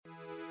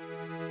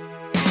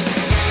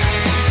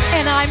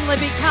I'm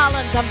Libby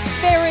Collins. A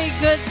very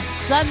good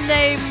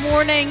Sunday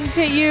morning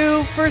to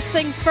you. First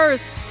things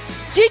first,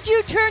 did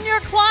you turn your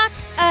clock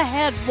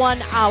ahead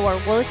 1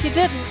 hour? Well, if you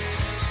didn't,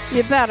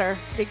 you better,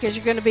 because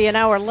you're going to be an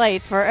hour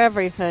late for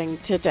everything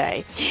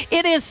today.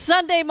 It is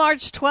Sunday,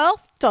 March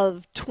 12th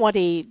of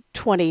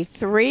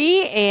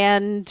 2023,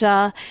 and,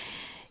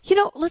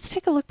 let's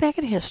take a look back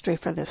at history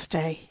for this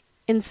day.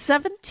 In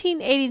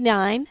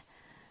 1789,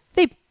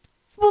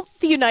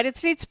 the United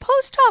States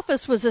Post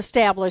Office was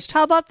established.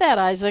 How about that,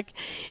 Isaac?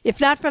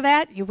 If not for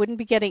that, you wouldn't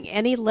be getting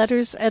any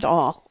letters at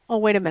all. Oh,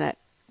 wait a minute.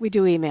 We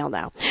do email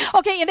now.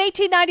 Okay, in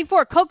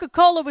 1894,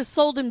 Coca-Cola was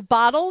sold in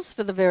bottles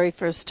for the very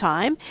first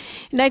time.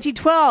 In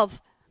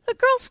 1912, the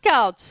Girl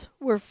Scouts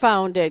were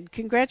founded.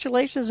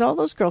 Congratulations to all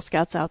those Girl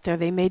Scouts out there.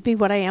 They made me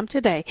what I am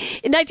today.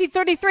 In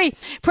 1933,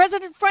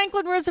 President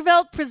Franklin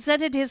Roosevelt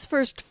presented his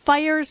first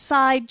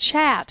fireside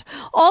chat.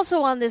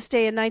 Also on this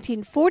day in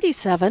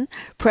 1947,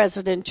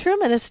 President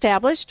Truman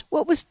established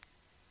what was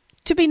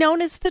to be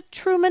known as the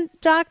Truman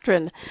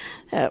Doctrine.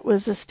 It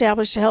was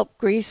established to help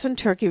Greece and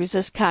Turkey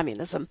resist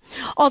communism.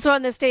 Also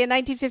on this day in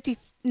 1959,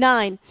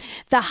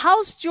 the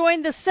House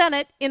joined the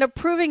Senate in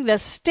approving the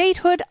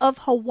statehood of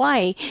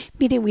Hawaii,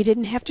 meaning we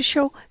didn't have to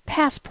show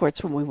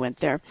passports when we went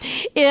there.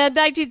 In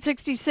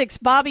 1966,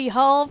 Bobby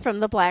Hull from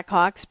the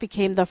Blackhawks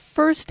became the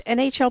first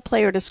NHL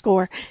player to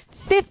score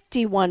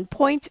 51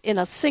 points in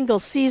a single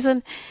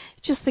season.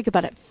 Just think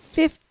about it.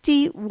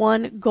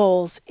 51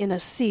 goals in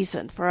a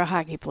season for a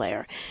hockey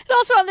player. And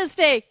also on this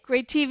day,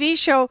 great TV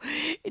show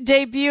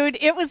debuted.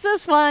 It was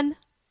this one.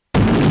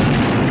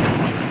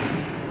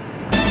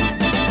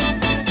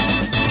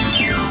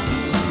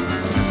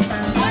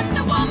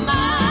 Wonder Woman,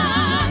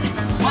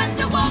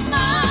 Wonder Woman.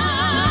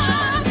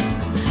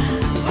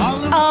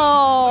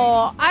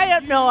 Oh, I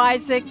don't know,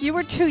 Isaac. You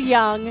were too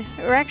young.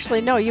 Or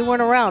actually, no, you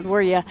weren't around,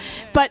 were you?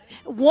 But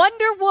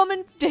Wonder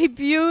Woman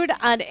debuted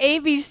on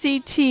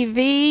ABC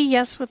TV,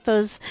 yes, with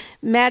those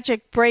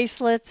magic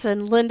bracelets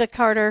and Linda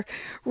Carter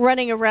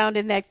running around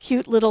in that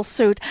cute little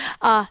suit.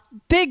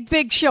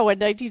 Big show in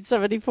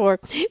 1974.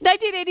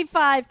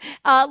 1985,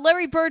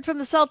 Larry Bird from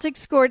the Celtics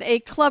scored a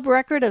club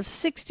record of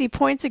 60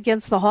 points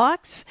against the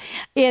Hawks.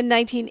 In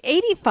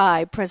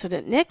 1985,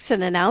 President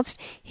Nixon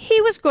announced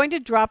he was going to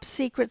drop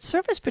Secret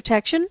Service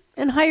protection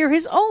and hire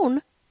his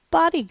own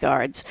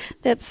bodyguards.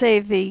 That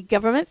saved the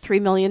government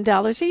 $3 million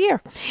a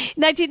year.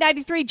 In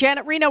 1993,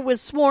 Janet Reno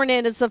was sworn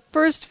in as the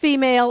first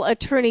female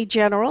attorney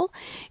general.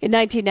 In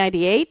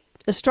 1998,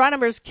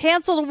 astronomers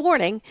canceled a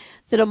warning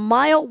that a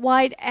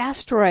mile-wide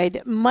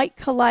asteroid might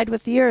collide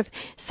with the Earth,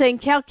 saying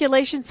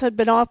calculations had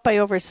been off by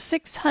over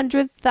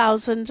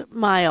 600,000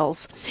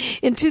 miles.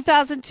 In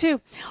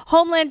 2002,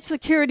 Homeland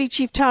Security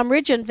Chief Tom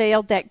Ridge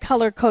unveiled that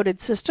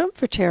color-coded system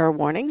for terror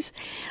warnings.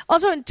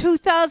 Also in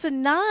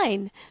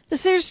 2009, the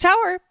Sears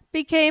Tower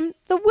became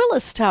the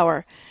Willis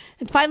Tower.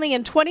 And finally,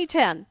 in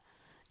 2010,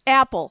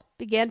 Apple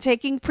began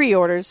taking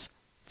pre-orders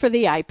for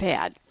the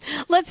iPad.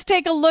 Let's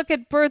take a look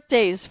at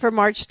birthdays for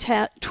March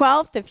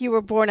 12th. If you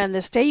were born on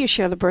this day, you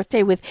share the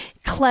birthday with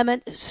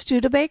Clement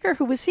Studebaker.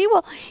 Who was he?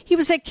 Well, he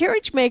was that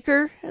carriage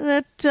maker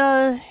that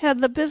had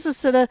the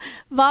business that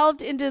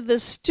evolved into the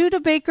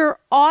Studebaker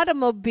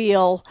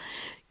Automobile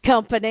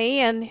Company.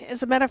 And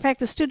as a matter of fact,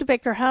 the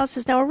Studebaker House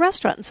is now a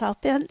restaurant in South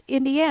Bend,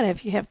 Indiana.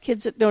 If you have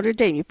kids at Notre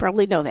Dame, you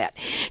probably know that.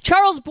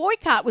 Charles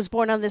Boycott was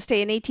born on this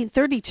day in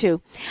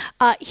 1832.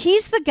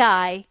 He's the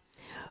guy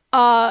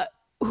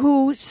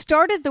who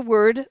started the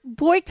word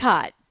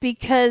boycott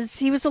because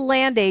he was a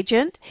land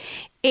agent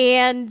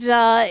and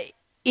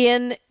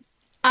in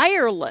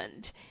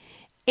Ireland,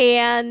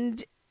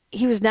 and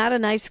he was not a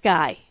nice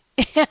guy.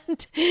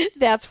 And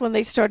that's when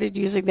they started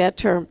using that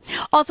term.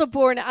 Also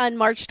born on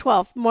March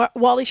 12th,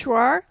 Wally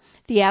Schreier,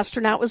 the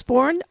astronaut, was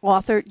born.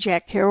 Author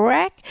Jack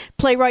Kerouac,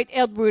 playwright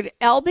Edward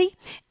Albee,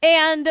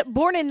 and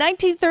born in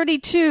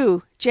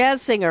 1932,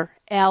 jazz singer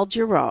Al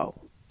Jarreau.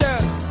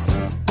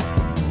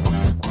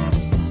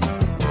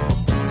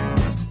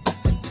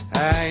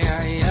 I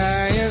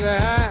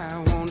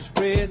want to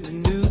spread the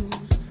news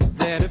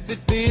that if it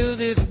feels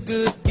it's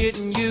good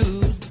getting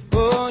used,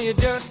 oh, you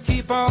just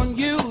keep on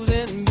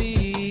using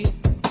me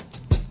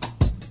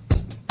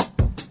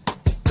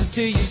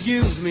until you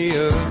use me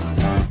up.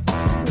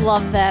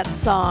 Love that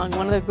song.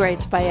 One of the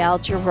greats by Al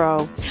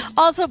Jarreau.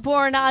 Also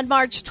born on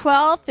March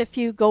 12th, if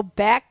you go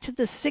back to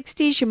the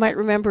 60s, you might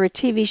remember a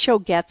TV show,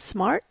 Get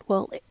Smart.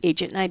 Well,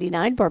 Agent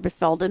 99, Barbara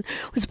Feldon,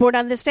 was born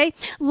on this day.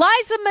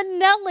 Liza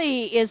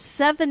Minnelli is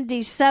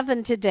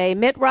 77 today.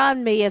 Mitt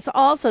Romney is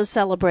also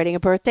celebrating a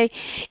birthday.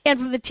 And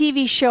from the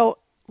TV show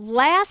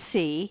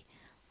Lassie,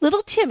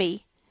 Little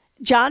Timmy,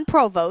 John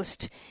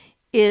Provost,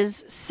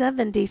 is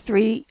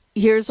 73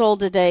 years old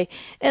today.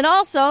 And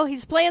also,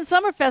 he's playing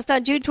Summerfest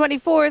on June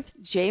 24th.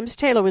 James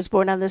Taylor was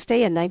born on this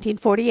day in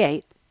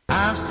 1948.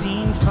 I've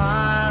seen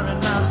fire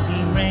and I've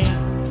seen rain.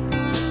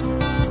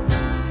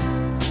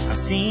 I've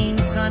seen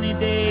sunny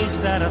days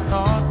that I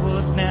thought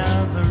would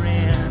never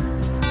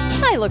end.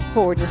 I look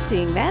forward to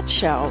seeing that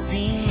show.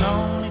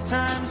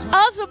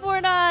 Also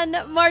born on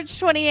March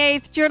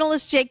 28th,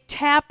 journalist Jake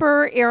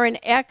Tapper, Aaron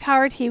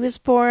Eckhart. He was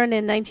born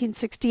in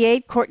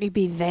 1968. Courtney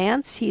B.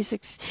 Vance,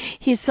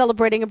 he's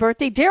celebrating a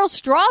birthday. Daryl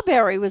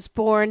Strawberry was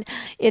born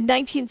in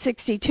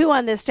 1962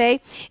 on this day.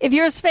 If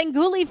you're a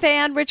Svengoolie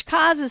fan, Rich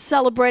Kaz is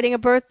celebrating a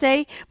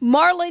birthday.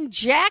 Marlon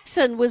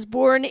Jackson was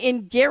born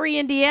in Gary,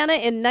 Indiana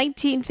in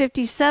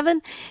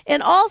 1957.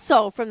 And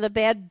also from the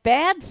band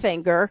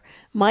Badfinger,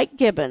 Mike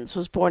Gibbons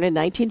was born in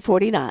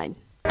 1949.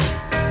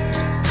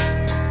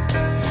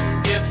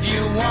 If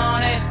you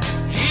want it,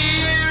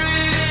 here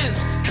it is.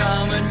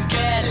 Come and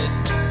get it.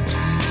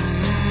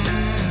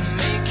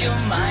 Make your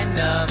mind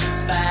up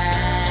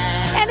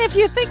fast. And if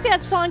you think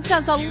that song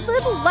sounds a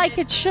little like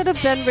it should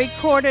have been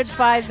recorded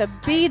by the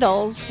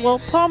Beatles, well,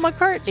 Paul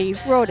McCartney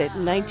wrote it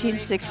in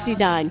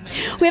 1969.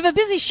 We have a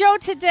busy show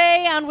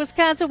today on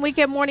Wisconsin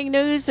Weekend Morning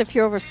News. If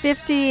you're over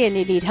 50 and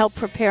you need help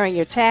preparing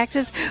your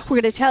taxes,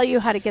 we're going to tell you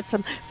how to get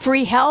some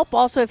free help.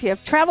 Also, if you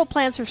have travel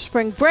plans for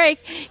spring break,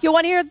 you'll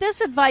want to hear this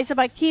advice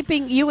about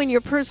keeping you and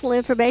your personal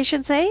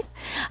information safe.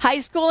 High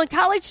school and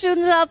college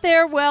students out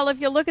there, well, if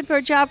you're looking for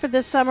a job for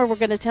this summer, we're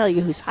going to tell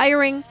you who's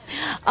hiring.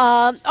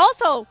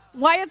 Also,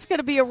 Wyatt's going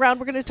to be around.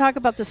 We're going to talk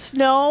about the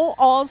snow.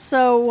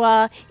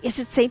 Also, is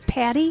it St.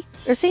 Patty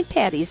or St.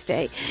 Patty's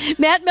Day?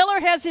 Matt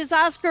Miller has his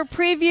Oscar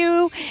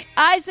preview.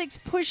 Isaac's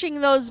pushing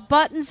those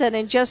buttons, and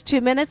in just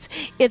 2 minutes,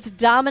 it's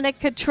Dominic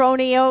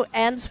Cotroneo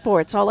and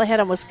sports. All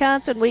ahead on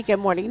Wisconsin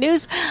Weekend Morning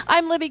News.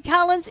 I'm Libby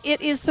Collins. It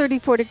is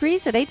 34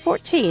 degrees at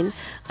 8:14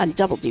 on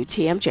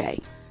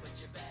WTMJ.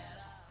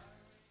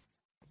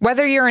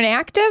 Whether you're an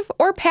active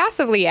or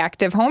passively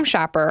active home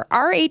shopper,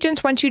 our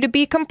agents want you to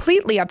be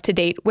completely up to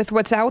date with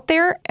what's out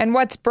there and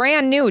what's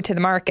brand new to the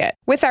market.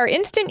 With our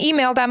instant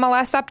emailed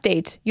MLS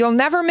updates, you'll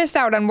never miss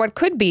out on what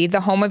could be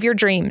the home of your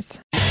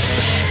dreams.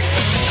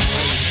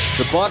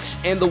 The Bucks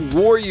and the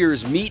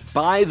Warriors meet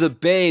by the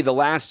Bay, the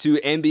last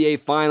two NBA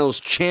Finals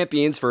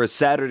champions, for a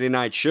Saturday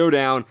night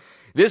showdown.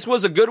 This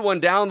was a good one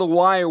down the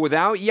wire.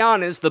 Without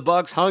Giannis, the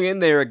Bucks hung in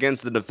there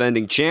against the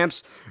defending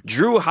champs.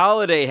 Drew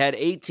Holiday had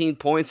 18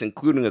 points,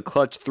 including a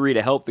clutch three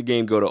to help the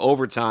game go to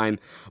overtime.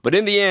 But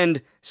in the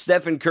end,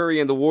 Stephen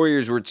Curry and the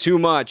Warriors were too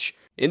much.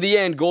 In the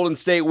end, Golden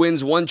State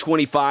wins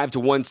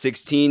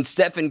 125-116.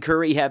 Stephen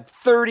Curry had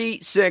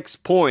 36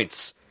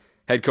 points.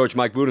 Head coach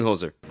Mike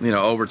Budenholzer.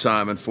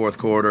 Overtime and fourth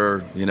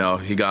quarter,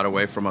 he got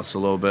away from us a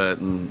little bit,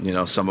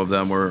 and, some of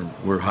them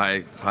were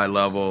high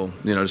level,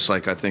 just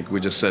like I think we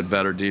just said,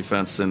 better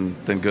defense than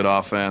good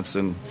offense.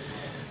 And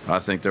I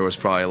think there was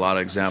probably a lot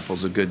of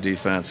examples of good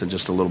defense and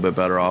just a little bit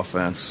better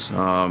offense.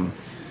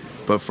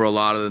 But for a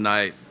lot of the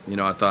night,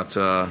 I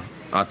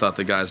thought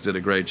the guys did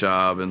a great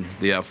job, and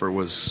the effort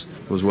was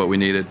what we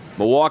needed.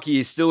 Milwaukee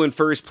is still in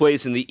first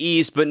place in the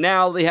East, but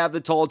now they have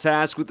the tall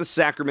task with the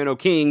Sacramento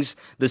Kings,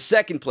 the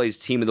second-place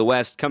team in the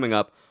West, coming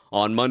up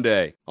on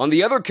Monday. On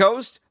the other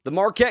coast, the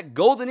Marquette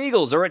Golden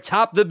Eagles are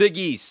atop the Big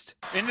East.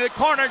 Into the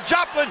corner,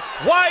 Joplin,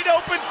 wide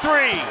open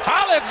three.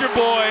 Holla at your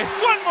boy.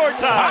 One more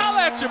time.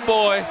 Holla at your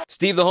boy.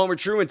 Steve the Homer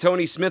True and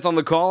Tony Smith on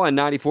the call on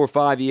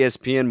 94.5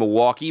 ESPN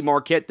Milwaukee.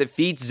 Marquette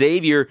defeats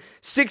Xavier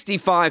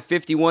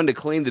 65-51 to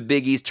claim the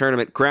Big East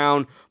tournament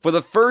crown for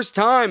the first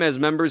time as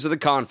members of the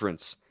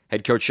conference.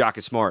 Head coach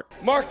Shaka Smart.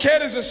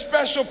 Marquette is a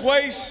special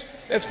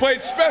place that's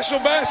played special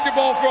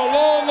basketball for a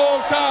long,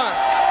 long time.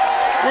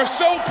 We're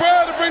so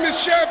proud to bring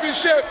this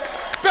championship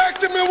back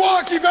to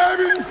Milwaukee,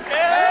 baby!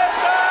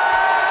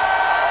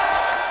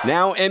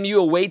 Now MU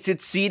awaits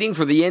its seeding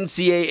for the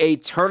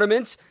NCAA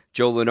tournament.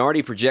 Joe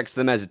Lunardi projects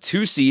them as a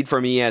 2 seed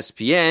from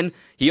ESPN.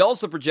 He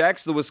also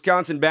projects the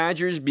Wisconsin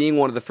Badgers being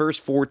one of the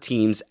first 4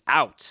 teams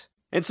out.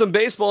 And some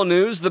baseball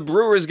news, the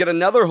Brewers get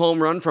another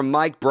home run from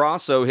Mike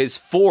Brasso, his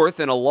 4th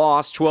in a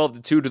loss,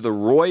 12-2 to the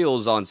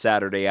Royals on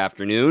Saturday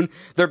afternoon.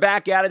 They're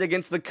back at it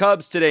against the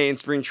Cubs today in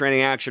spring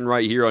training action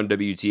right here on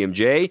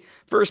WTMJ.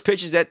 First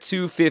pitch is at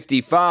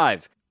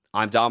 2:55.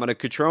 I'm Dominic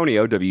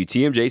Cotroneo,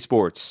 WTMJ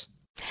Sports.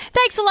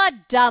 Thanks a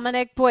lot,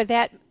 Dominic. Boy,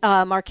 that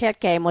Marquette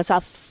game was a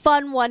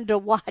fun one to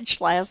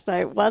watch last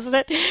night, wasn't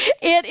it?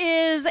 It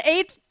is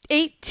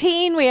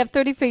 8:18. We have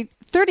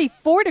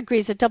 34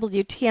 degrees at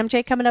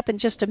WTMJ coming up in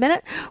just a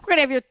minute. We're going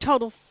to have your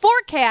total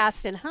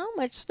forecast and how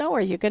much snow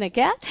are you going to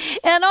get.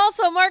 And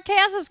also, Mark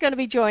Cass is going to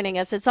be joining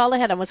us. It's all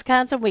ahead on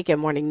Wisconsin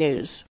Weekend Morning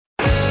News.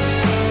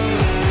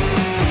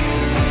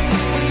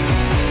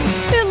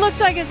 It looks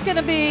like it's going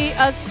to be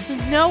a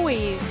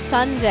snowy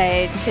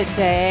Sunday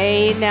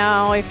today.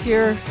 Now, if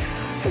you're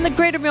in the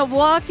greater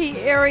Milwaukee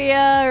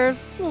area or a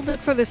little bit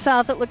further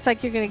south, it looks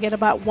like you're going to get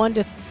about 1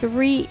 to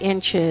 3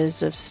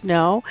 inches of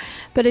snow.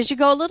 But as you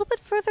go a little bit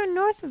further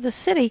north of the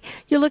city,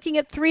 you're looking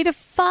at 3 to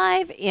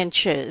 5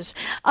 inches.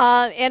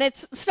 And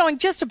it's snowing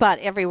just about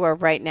everywhere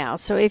right now.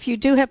 So if you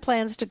do have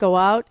plans to go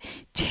out,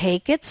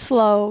 take it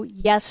slow.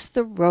 Yes,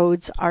 the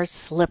roads are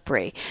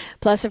slippery.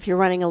 Plus, if you're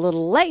running a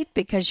little late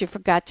because you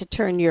forgot to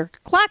turn your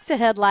clocks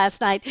ahead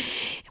last night,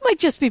 Might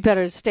just be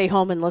better to stay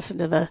home and listen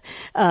to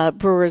the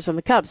Brewers and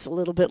the Cubs a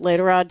little bit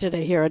later on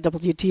today here on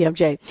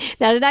WTMJ.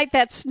 Now, tonight,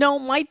 that snow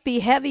might be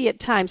heavy at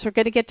times. We're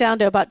going to get down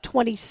to about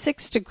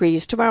 26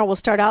 degrees. Tomorrow, we'll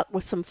start out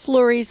with some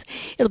flurries.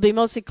 It'll be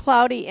mostly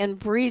cloudy and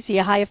breezy,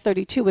 a high of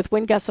 32 with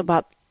wind gusts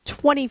about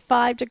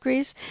 25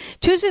 degrees.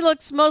 Tuesday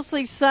looks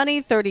mostly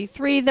sunny,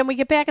 33. Then we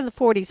get back in the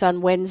 40s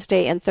on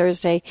Wednesday and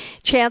Thursday.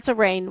 Chance of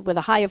rain with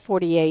a high of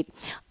 48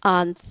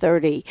 on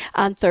Thursday,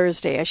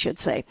 I should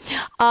say.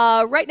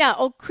 Right now,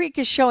 Oak Creek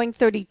is showing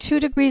 32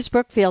 degrees.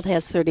 Brookfield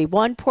has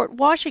 31. Port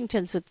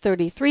Washington's at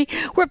 33.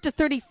 We're up to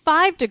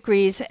 35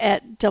 degrees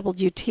at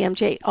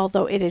WTMJ,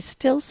 although it is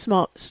still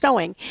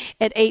snowing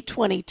at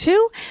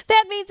 8:22.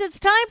 That means it's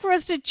time for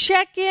us to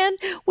check in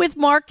with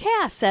Mark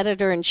Cass,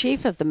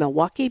 editor-in-chief of the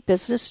Milwaukee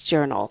Business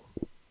Journal.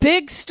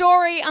 Big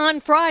story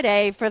on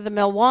Friday for the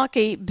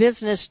Milwaukee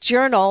Business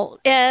Journal.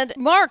 And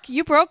Mark,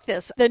 you broke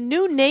this. The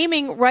new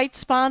naming rights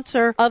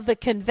sponsor of the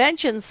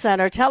convention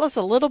center. Tell us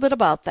a little bit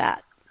about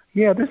that.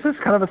 Yeah, this is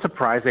kind of a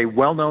surprise. A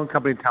well-known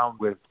company in town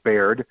with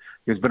Baird,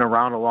 who's been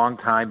around a long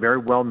time, very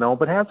well-known,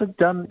 but hasn't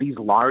done these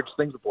large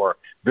things before.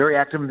 Very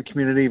active in the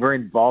community, very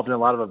involved in a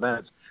lot of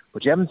events.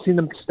 But you haven't seen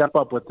them step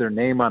up with their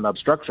name on a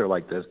structure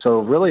like this. So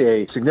really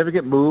a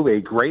significant move, a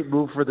great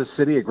move for the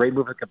city, a great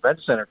move for the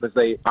convention center, because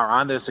they are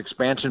on this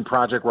expansion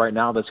project right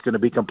now that's going to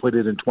be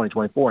completed in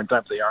 2024 in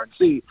time for the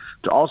RNC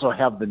to also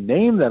have the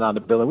name then on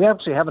the building. We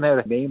actually haven't had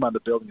a name on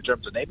the building in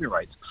terms of naming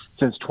rights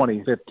since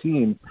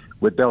 2015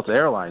 with Delta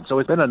Airlines. So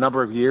it's been a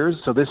number of years.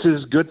 So this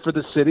is good for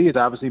the city. It's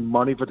obviously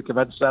money for the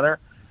convention center,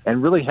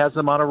 and really has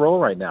them on a roll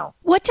right now.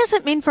 What does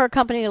it mean for a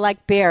company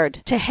like Baird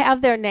to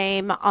have their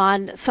name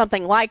on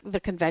something like the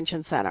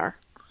convention center?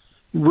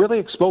 Really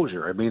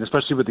exposure. I mean,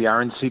 especially with the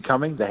RNC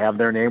coming, they have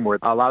their name where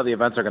a lot of the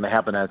events are going to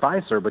happen at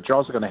Pfizer, but you're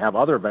also going to have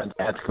other events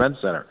at the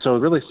convention center. So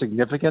really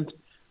significant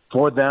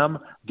for them,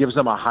 gives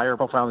them a higher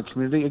profile in the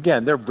community.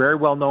 Again, they're very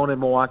well known in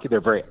Milwaukee.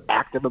 They're very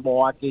active in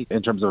Milwaukee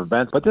in terms of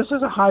events, but this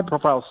is a high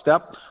profile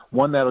step,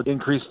 one that will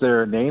increase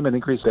their name and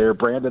increase their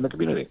brand in the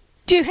community.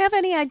 Do you have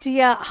any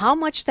idea how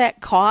much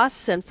that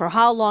costs and for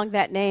how long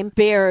that name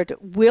Baird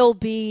will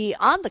be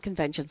on the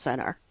convention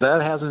center?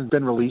 That hasn't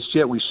been released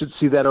yet. We should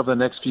see that over the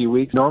next few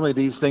weeks. Normally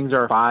these things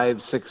are 5,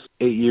 6,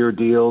 8-year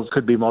deals,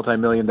 could be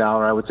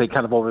multi-million-dollar, I would say,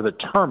 kind of over the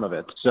term of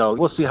it. So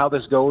we'll see how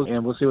this goes,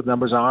 and we'll see what the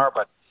numbers are,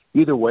 but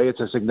either way, it's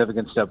a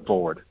significant step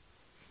forward.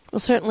 Well,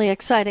 certainly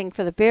exciting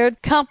for the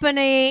Baird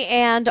Company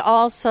and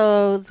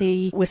also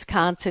the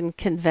Wisconsin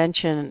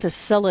Convention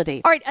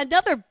Facility. All right,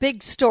 another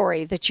big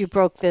story that you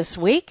broke this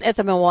week at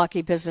the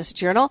Milwaukee Business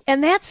Journal,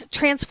 and that's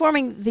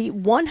transforming the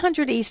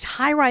 100 East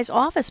high-rise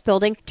office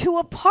building to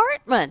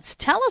apartments.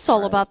 Tell us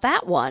all about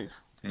that one.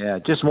 Yeah,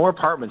 just more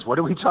apartments. What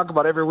do we talk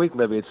about every week,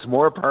 Libby? It's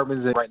more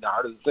apartments right in the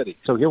heart of the city.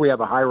 So here we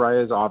have a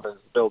high-rise office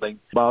building,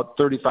 about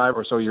 35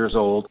 or so years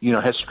old,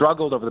 has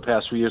struggled over the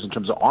past few years in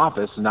terms of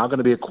office, and now going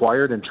to be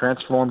acquired and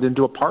transformed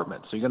into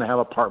apartments. So you're going to have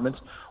apartments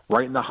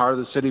right in the heart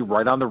of the city,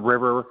 right on the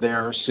river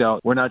there. So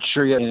we're not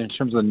sure yet in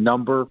terms of the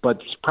number, but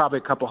it's probably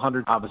a couple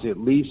hundred, obviously, at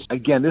least.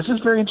 Again, this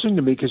is very interesting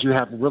to me because you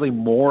have really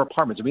more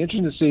apartments. It'd be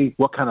interesting to see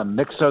what kind of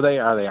mix are they?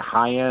 Are they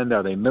high-end?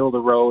 Are they middle of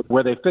the road?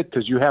 Where they fit?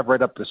 Because you have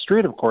right up the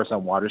street, of course,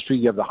 on Water Street,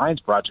 you have the Heinz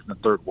Project in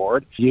the 3rd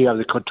Ward. You have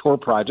the Couture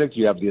Project.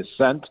 You have the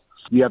Ascent.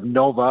 You have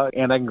Nova.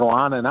 And I can go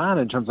on and on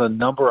in terms of the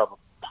number of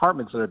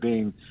apartments that are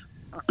being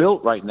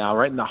built right now,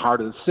 right in the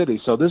heart of the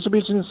city. So this will be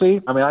interesting to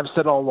see. I mean, I've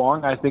said all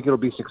along, I think it'll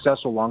be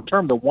successful long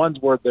term. The ones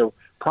where there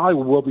probably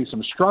will be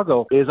some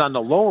struggle is on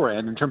the lower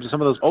end in terms of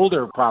some of those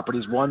older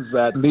properties, ones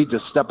that need to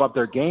step up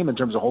their game in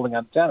terms of holding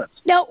on to tenants.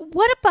 Now,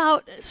 what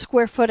about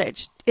square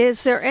footage?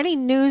 Is there any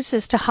news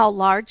as to how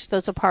large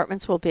those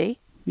apartments will be?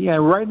 Yeah,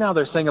 right now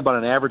they're saying about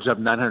an average of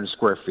 900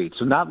 square feet.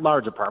 So not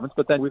large apartments,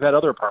 but then we've had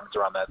other apartments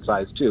around that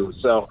size too.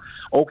 So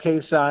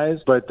okay size,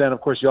 but then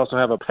of course you also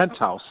have a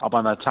penthouse up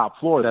on the top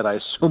floor that I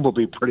assume will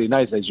be pretty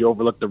nice as you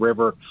overlook the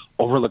river,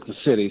 overlook the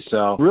city.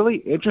 So really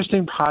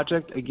interesting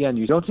project. Again,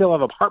 you don't see a lot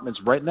of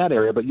apartments right in that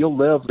area, but you'll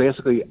live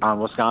basically on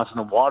Wisconsin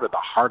and Water, the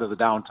heart of the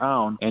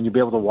downtown, and you'll be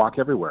able to walk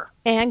everywhere.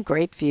 And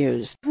great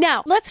views.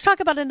 Now, let's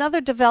talk about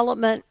another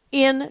development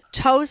in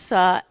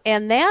Tosa,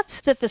 and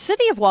that's that the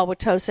city of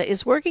Wauwatosa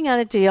is working on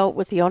a deal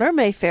with the owner of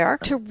Mayfair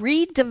to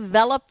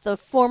redevelop the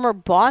former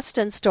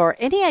Boston store.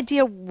 Any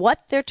idea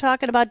what they're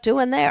talking about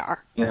doing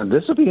there? Yeah,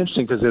 this will be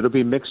interesting because it'll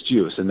be mixed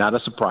use and not a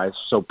surprise.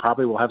 So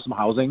probably we'll have some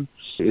housing.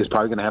 It's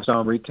probably going to have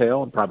some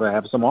retail and probably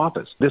have some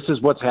office. This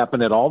is what's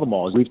happened at all the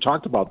malls. We've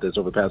talked about this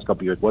over the past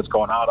couple of years. What's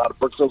going on out of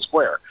Brookfield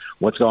Square?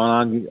 What's going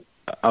on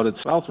out at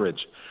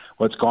Southridge?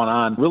 What's going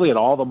on really at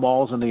all the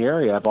malls in the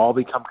area have all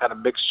become kind of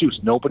mixed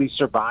use. Nobody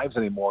survives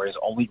anymore. It's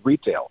only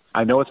retail.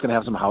 I know it's going to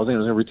have some housing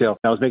and retail.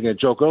 I was making a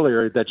joke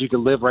earlier that you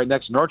could live right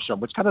next to Nordstrom,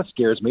 which kind of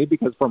scares me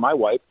because for my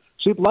wife,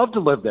 she'd love to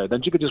live there.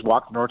 Then she could just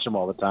walk to Nordstrom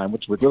all the time,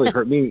 which would really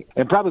hurt me,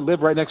 and probably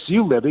live right next to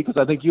you, Libby, because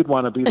I think you'd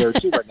want to be there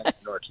too, right next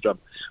to Nordstrom.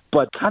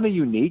 But kind of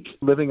unique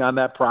living on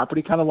that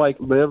property, kind of like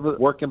live,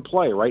 work, and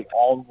play, right,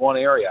 all in one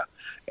area.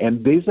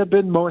 And these have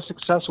been more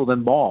successful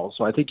than malls.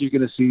 So I think you're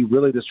going to see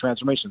really this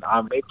transformation.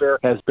 Mayfair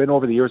has been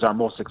over the years our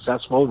most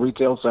successful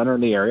retail center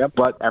in the area,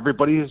 but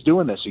everybody is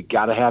doing this. You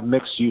got to have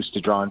mixed use to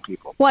draw in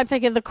people. Well, I'm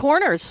thinking the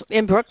Corners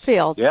in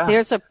Brookfield. Yeah,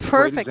 there's a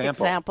perfect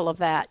example of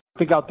that. I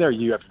think out there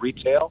you have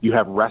retail, you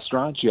have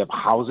restaurants, you have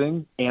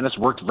housing, and it's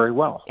worked very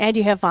well. And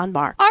you have Von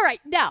Maur. All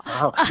right,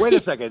 now. Wait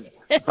a second.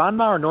 Von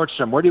Maur or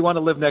Nordstrom, where do you want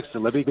to live next to,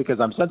 Libby? Because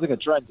I'm sensing a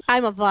trend.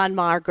 I'm a Von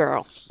Maur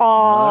girl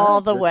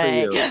all the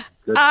way.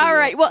 All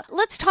right. Well,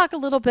 let's talk a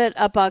little bit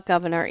about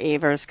Governor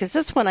Evers, because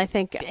this one, I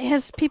think,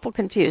 has people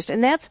confused.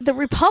 And that's the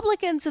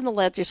Republicans in the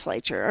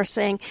legislature are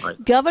saying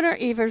Governor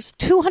Evers'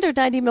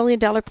 $290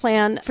 million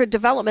plan for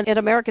development at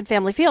American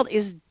Family Field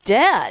is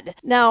dead.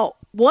 Now,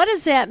 what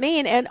does that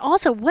mean? And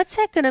also, what's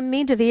that going to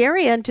mean to the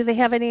area? And do they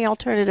have any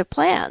alternative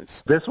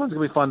plans? This one's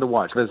going to be fun to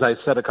watch. As I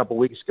said a couple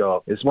weeks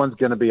ago, this one's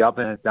going to be up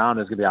and down.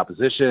 There's going to be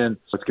opposition.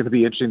 So it's going to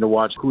be interesting to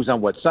watch who's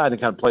on what side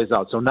and kind of plays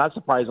out. So not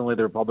surprisingly,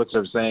 the Republicans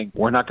are saying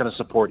we're not going to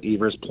support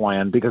Evers'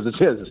 plan because it's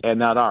his and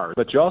not ours.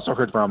 But you also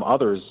heard from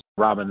others,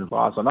 Robin and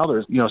Voss and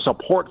others,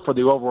 support for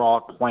the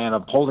overall plan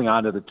of holding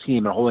on to the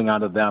team and holding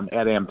on to them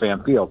at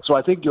AmFam Field. So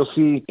I think you'll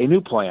see a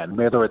new plan,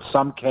 whether it's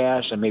some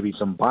cash and maybe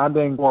some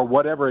bonding or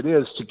whatever it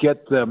is to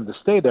get them to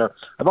stay there.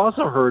 I've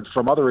also heard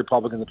from other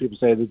Republicans that people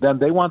say that then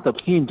they want the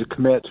team to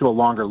commit to a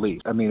longer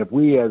lease. I mean, if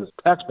we as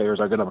taxpayers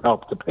are going to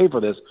help to pay for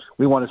this,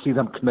 we want to see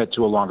them commit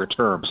to a longer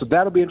term. So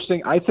that'll be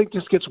interesting. I think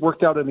this gets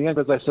worked out in the end,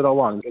 as I said all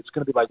along. It's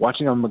going to be like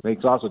watching them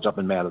make sausage up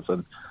in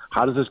Madison.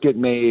 How does this get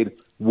made?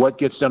 What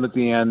gets done at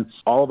the end?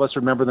 All of us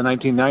remember the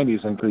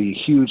 1990s and the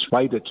huge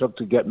fight it took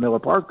to get Miller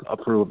Park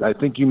approved. I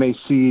think you may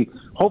see,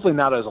 hopefully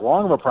not as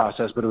long of a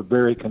process, but a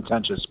very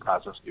contentious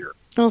process here.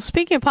 Well,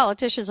 speaking of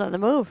politicians on the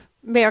move,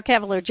 Mayor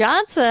Cavalier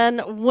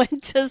Johnson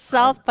went to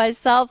South by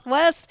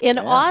Southwest in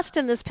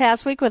Austin this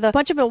past week with a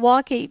bunch of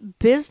Milwaukee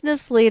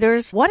business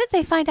leaders. What did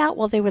they find out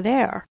while they were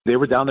there? They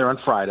were down there on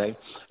Friday,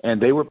 and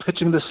they were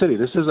pitching the city.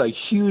 This is a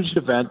huge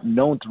event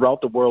known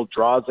throughout the world,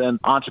 draws in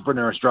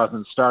entrepreneurs, draws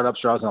in startups,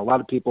 draws in a lot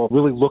of people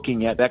really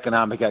looking at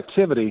economic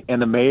activity.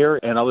 And the mayor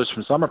and others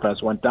from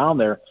Summerfest went down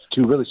there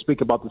to really speak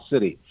about the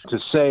city, to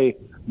say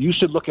you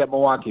should look at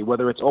Milwaukee,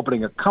 whether it's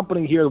opening a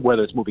company here,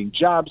 whether it's moving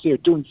jobs here,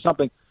 doing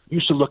something. You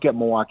should look at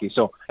Milwaukee.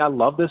 So I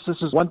love this. This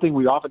is one thing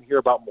we often hear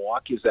about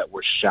Milwaukee is that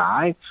we're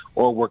shy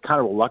or we're kind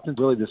of reluctant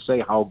really to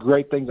say how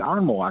great things are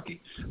in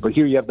Milwaukee. But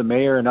here you have the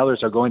mayor and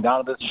others are going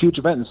down to this huge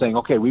event and saying,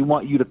 okay, we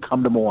want you to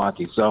come to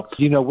Milwaukee. So,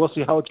 we'll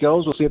see how it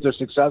goes. We'll see if they're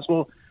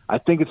successful. I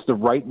think it's the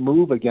right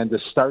move, again, to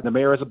start. The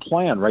mayor has a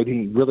plan, right?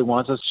 He really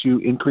wants us to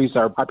increase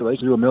our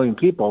population to 1 million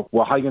people.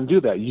 Well, how are you going to do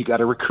that? You got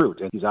to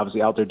recruit, and he's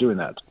obviously out there doing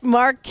that.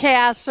 Mark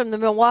Cass from the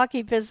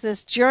Milwaukee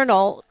Business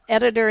Journal,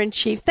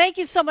 editor-in-chief. Thank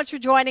you so much for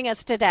joining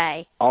us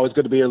today. Always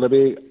good to be here,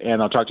 Libby,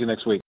 and I'll talk to you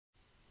next week.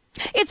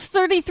 It's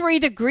 33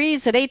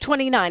 degrees at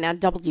 8:29 on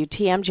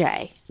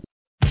WTMJ.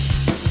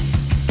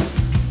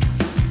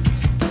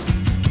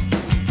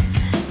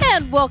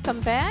 And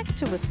welcome back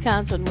to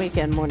Wisconsin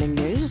Weekend Morning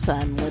News.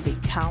 I'm Libby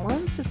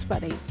Collins. It's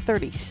about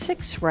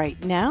 8:36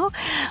 right now.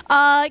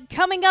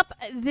 Coming up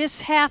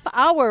this half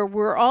hour,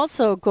 we're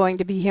also going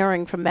to be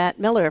hearing from Matt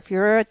Miller. If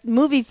you're a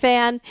movie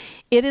fan,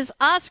 it is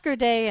Oscar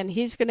Day, and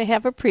he's going to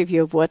have a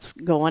preview of what's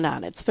going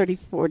on. It's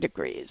 34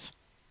 degrees.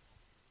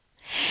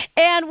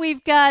 And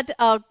we've got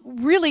a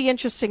really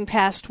interesting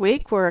past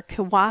week where a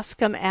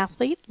Kewaskum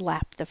athlete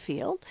lapped the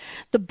field.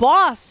 The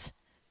boss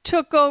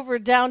took over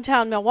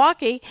downtown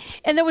Milwaukee,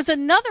 and there was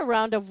another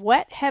round of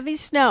wet, heavy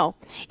snow.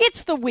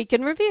 It's the Week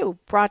in Review,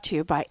 brought to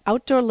you by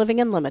Outdoor Living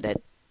Unlimited.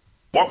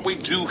 What we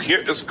do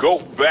here is go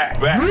back.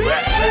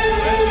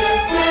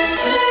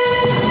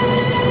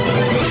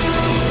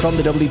 From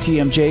the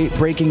WTMJ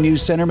Breaking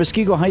News Center,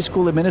 Muskego High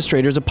School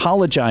administrators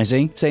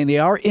apologizing, saying they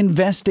are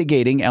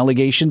investigating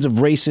allegations of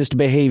racist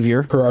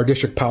behavior. Per our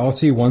district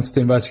policy, once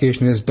the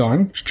investigation is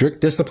done,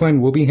 strict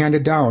discipline will be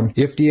handed down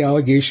if the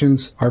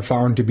allegations are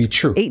found to be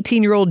true.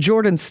 18-year-old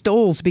Jordan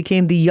Stoles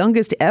became the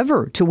youngest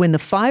ever to win the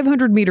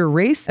 500-meter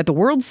race at the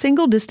World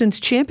Single Distance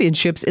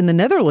Championships in the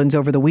Netherlands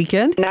over the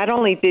weekend. Not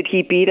only did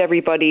he beat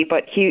everybody,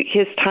 but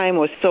his time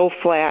was so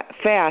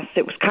fast,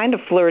 it was kind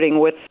of flirting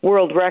with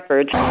world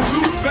records.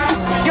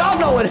 Y'all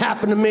know what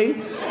happened to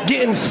me.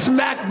 Getting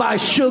smacked by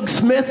Suge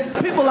Smith.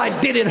 People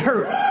like, did it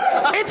hurt?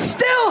 It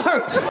still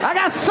hurts. I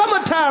got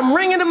summertime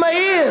ringing in my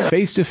ears.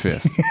 Face to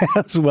fist.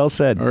 Yes, well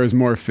said. Or is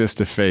more fist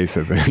to face,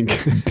 I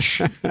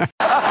think.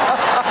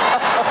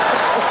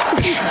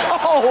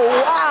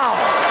 Oh,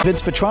 wow.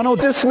 Vince Vetrano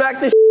just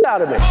smacked the shit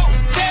out of me.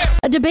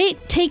 A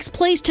debate takes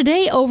place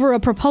today over a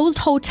proposed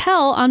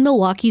hotel on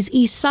Milwaukee's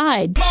east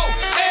side.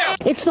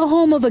 It's the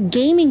home of a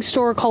gaming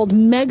store called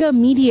Mega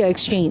Media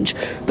Exchange,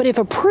 but if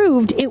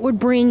approved, it would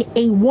bring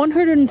a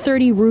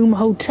 130-room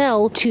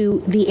hotel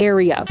to the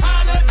area.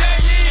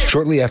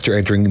 Shortly after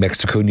entering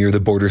Mexico near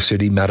the border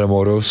city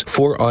Matamoros,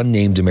 4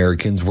 unnamed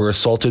Americans were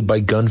assaulted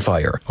by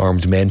gunfire.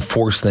 Armed men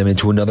forced them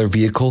into another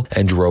vehicle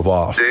and drove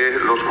off.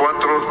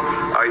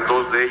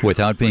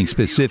 Without being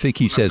specific,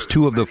 he says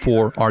 2 of the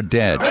 4 are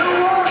dead.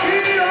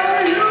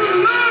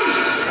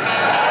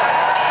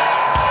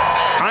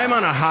 I'm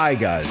on a high,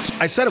 guys.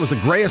 I said it was the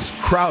grayest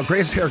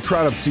hair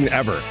crowd I've seen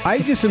ever. I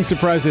just am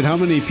surprised at how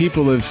many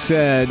people have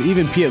said,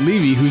 even Piet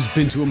Levy, who's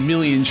been to a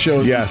million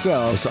shows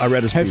himself, I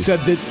read his piece. said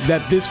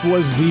that this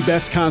was the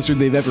best concert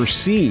they've ever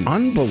seen.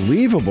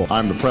 Unbelievable.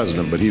 I'm the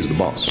president, but he's the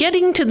boss.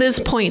 Getting to this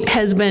point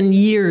has been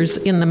years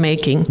in the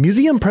making.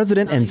 Museum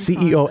president and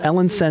CEO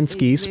Ellen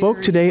Sensky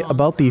spoke today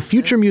about the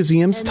Future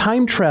Museum's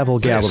Time Travel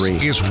Gallery.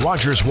 This is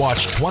Rogers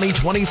Watch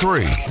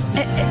 2023.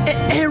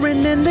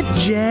 Aaron and the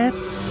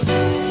Jets.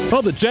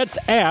 Well, the Jets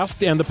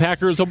asked and the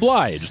Packers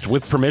obliged.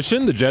 With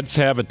permission, the Jets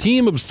have a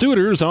team of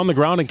suitors on the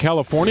ground in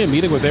California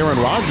meeting with Aaron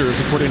Rodgers,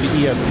 according to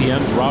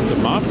ESPN's Rob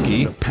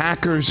Demovsky. The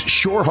Packers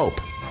sure hope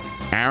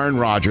Aaron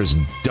Rodgers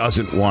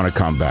doesn't want to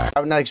come back. I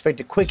would not expect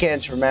a quick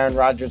answer from Aaron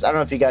Rodgers. I don't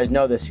know if you guys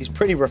know this. He's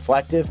pretty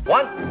reflective.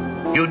 What?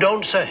 You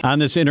don't say. On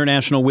this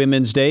International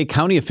Women's Day,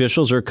 county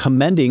officials are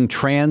commending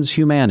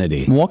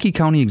transhumanity. Milwaukee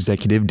County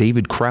Executive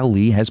David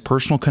Crowley has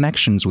personal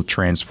connections with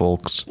trans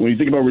folks. When you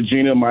think about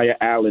Regina Maya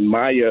Allen,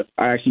 Maya,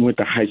 I actually went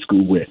to high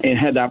school with and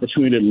had the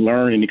opportunity to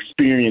learn and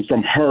experience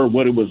from her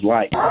what it was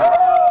like.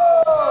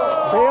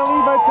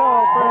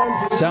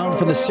 Sound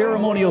for the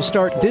ceremonial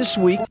start this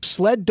week.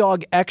 Sled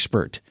dog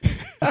expert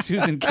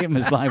Susan Kim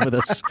is live with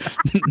us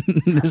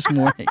this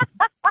morning.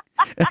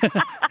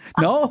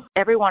 No?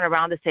 Everyone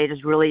around the state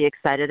is really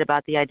excited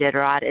about the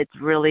Iditarod. It's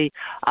really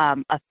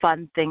a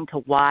fun thing to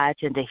watch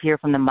and to hear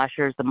from the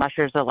mushers. The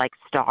mushers are like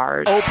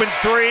stars. Open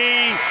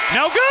three.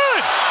 No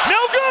good.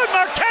 No good.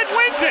 Marquette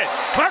wins it.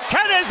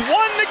 Marquette has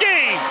won the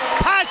game.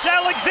 Posh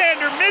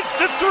Alexander missed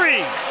the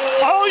three.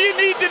 All you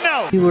need to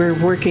know. We were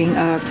working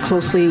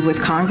closely with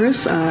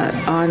Congress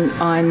on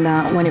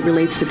when it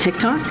relates to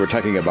TikTok. We're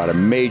talking about a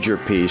major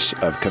piece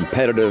of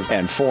competitive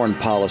and foreign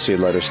policy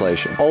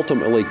legislation.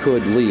 Ultimately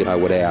could lead, I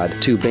would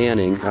add, to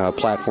banning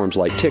platforms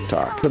like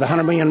TikTok. With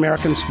 100 million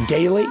Americans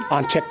daily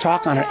on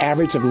TikTok on an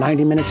average of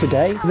 90 minutes a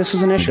day, this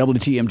is an issue.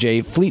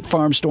 WTMJ Fleet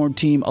Farm Storm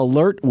Team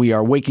alert. We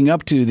are waking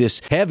up to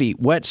this heavy,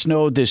 wet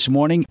snow this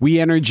morning. We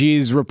Energy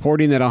is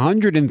reporting that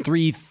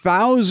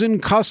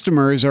 103,000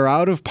 customers are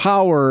out of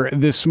power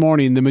this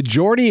morning. The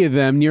majority of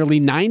them, nearly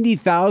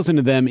 90,000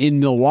 of them, in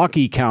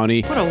Milwaukee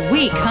County. What a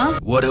week, huh?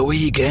 What a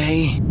week,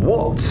 eh?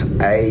 What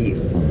a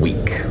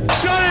week.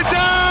 Shut it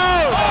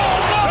down!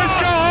 Let's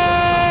go home!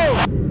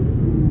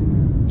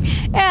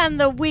 And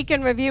the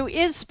Weekend Review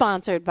is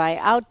sponsored by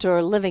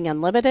Outdoor Living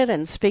Unlimited.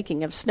 And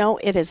speaking of snow,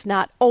 it is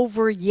not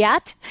over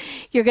yet.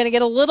 You're going to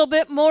get a little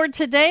bit more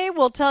today.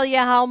 We'll tell you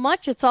how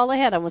much. It's all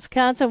ahead on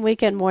Wisconsin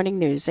Weekend Morning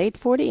News,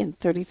 8:40 and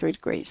 33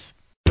 degrees.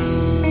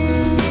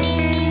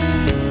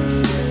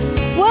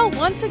 Well,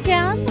 once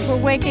again, we're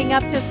waking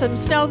up to some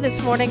snow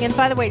this morning. And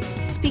by the way,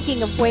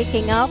 speaking of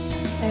waking up,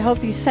 I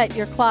hope you set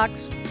your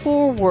clocks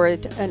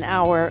forward an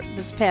hour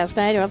this past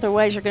night, or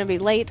otherwise you're going to be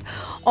late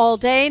all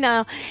day.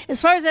 Now,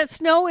 as far as that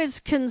snow is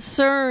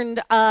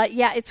concerned,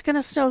 it's going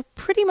to snow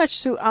pretty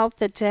much throughout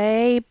the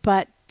day,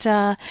 but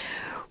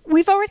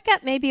we've already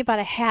got maybe about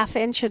a half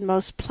inch in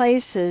most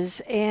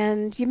places,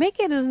 and you might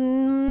get as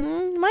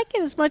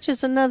much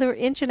as another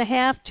inch and a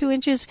half, 2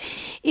 inches,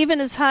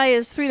 even as high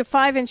as 3 to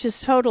 5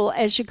 inches total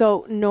as you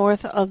go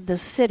north of the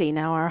city.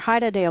 Now, our high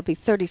today will be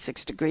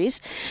 36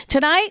 degrees.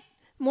 Tonight,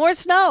 more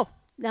snow.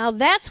 Now,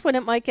 that's when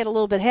it might get a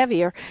little bit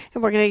heavier,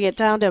 and we're going to get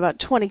down to about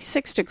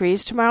 26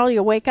 degrees. Tomorrow,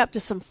 you'll wake up to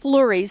some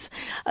flurries.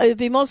 It'll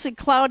be mostly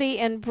cloudy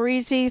and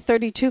breezy,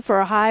 32 for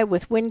a high,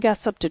 with wind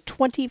gusts up to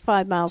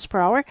 25 miles per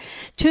hour.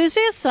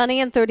 Tuesday is sunny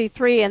and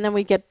 33, and then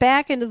we get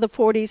back into the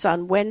 40s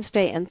on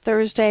Wednesday and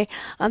Thursday.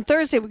 On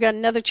Thursday, we've got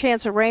another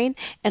chance of rain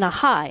and a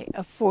high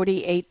of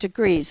 48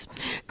 degrees.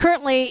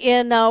 Currently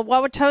in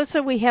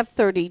Wauwatosa, we have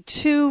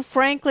 32.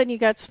 Franklin, you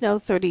got snow,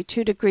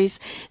 32 degrees.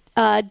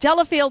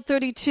 Delafield,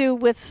 32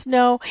 with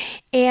snow,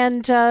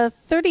 and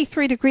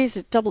 33 degrees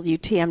at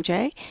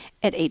WTMJ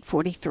at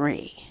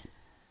 8:43.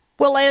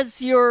 Well,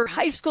 as your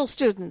high school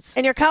students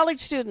and your college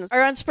students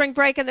are on spring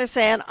break and they're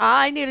saying,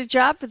 I need a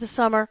job for the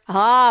summer,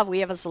 we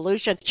have a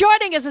solution.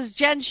 Joining us is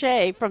Jen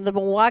Shea from the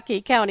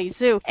Milwaukee County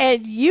Zoo,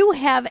 and you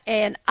have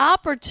an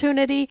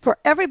opportunity for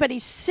everybody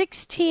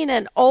 16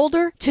 and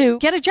older to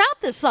get a job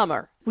this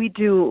summer. We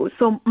do.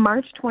 So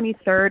March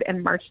 23rd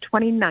and March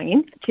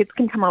 29th, kids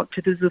can come out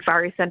to the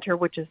Zufari Center,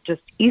 which is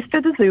just east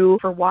of the zoo,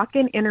 for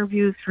walk-in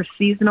interviews for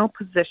seasonal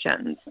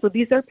positions. So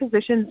these are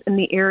positions in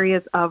the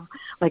areas of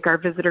like our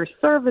visitor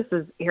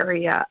services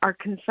area, our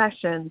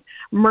concessions,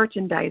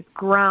 merchandise,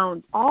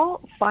 grounds,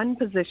 all fun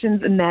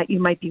positions in that you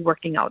might be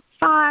working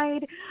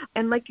outside.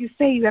 And like you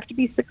say, you have to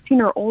be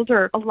 16 or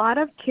older. A lot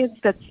of kids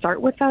that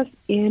start with us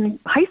in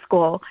high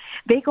school,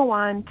 they go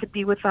on to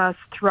be with us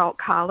throughout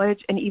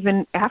college and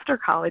even after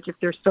college if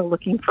they're still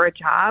looking for a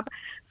job.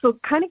 So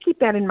kind of keep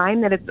that in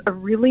mind, that it's a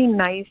really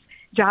nice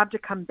job to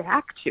come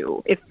back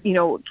to if,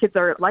 kids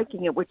are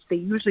liking it, which they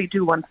usually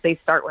do once they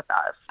start with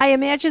us. I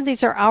imagine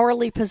these are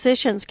hourly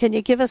positions. Can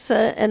you give us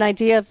an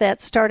idea of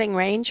that starting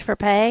range for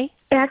pay?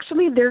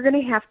 Actually, they're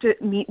going to have to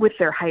meet with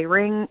their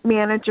hiring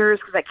managers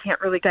because I can't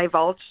really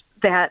divulge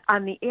that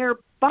on the air,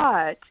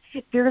 but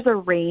there's a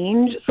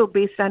range. So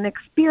based on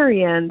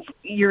experience,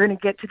 you're going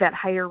to get to that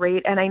higher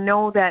rate. And I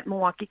know that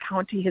Milwaukee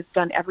County has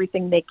done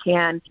everything they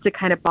can to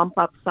kind of bump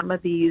up some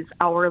of these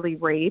hourly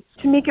rates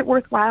to make it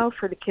worthwhile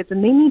for the kids.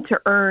 And they need to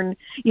earn,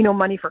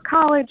 money for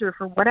college or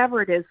for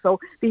whatever it is. So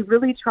they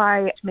really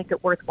try to make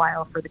it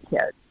worthwhile for the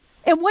kids.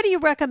 And what do you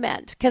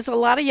recommend? Because a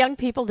lot of young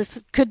people,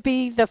 this could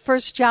be the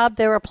first job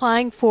they're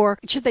applying for.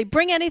 Should they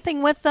bring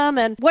anything with them?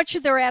 And what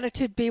should their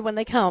attitude be when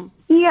they come?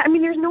 Yeah,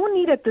 there's no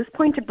need at this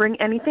point to bring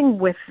anything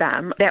with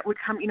them that would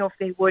come, if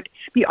they would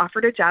be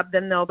offered a job,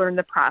 then they'll learn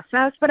the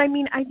process. But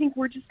I think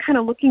we're just kind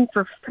of looking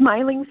for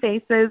smiling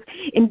faces,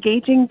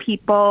 engaging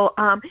people.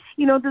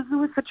 The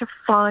zoo is such a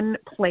fun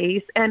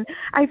place. And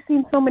I've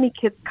seen so many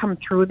kids come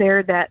through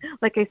there that,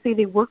 like I say,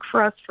 they work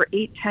for us for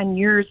 8-10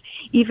 years,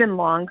 even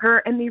longer.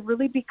 And they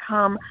really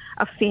become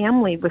a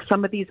family with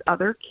some of these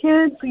other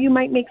kids. So you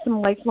might make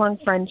some lifelong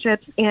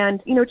friendships.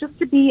 And, just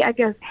to be, I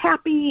guess,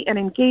 happy and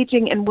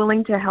engaging and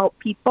willing to help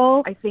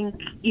people, I think,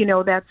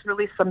 that's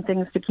really some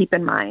things to keep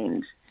in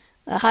mind.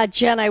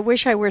 Jen, I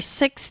wish I were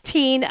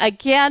 16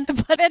 again,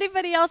 but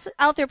anybody else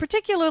out there,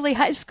 particularly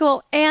high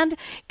school and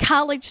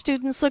college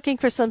students looking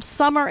for some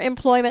summer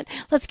employment,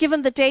 let's give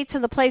them the dates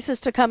and the places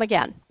to come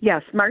again.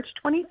 Yes, March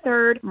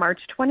 23rd,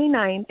 March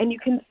 29th, and you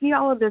can see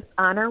all of this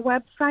on our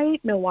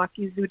website,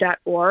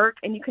 milwaukeezoo.org,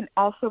 and you can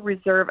also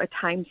reserve a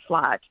time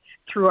slot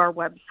through our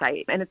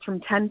website, and it's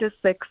from 10 to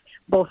 6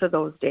 both of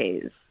those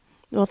days.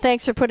 Well,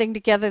 thanks for putting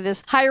together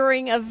this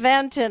hiring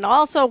event and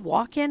also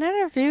walk-in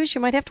interviews.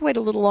 You might have to wait a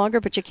little longer,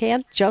 but you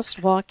can't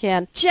just walk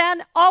in.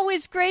 Jen,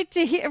 always great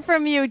to hear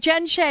from you.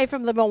 Jen Shea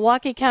from the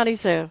Milwaukee County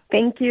Zoo.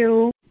 Thank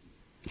you.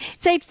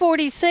 It's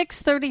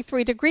 8:46,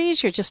 33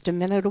 degrees. You're just a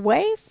minute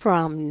away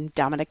from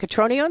Dominic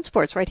Cotroneo in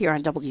sports right here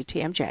on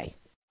WTMJ.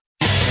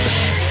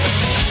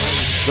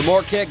 The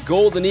Marquette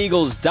Golden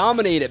Eagles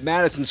dominate at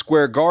Madison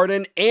Square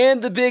Garden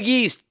and the Big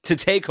East to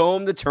take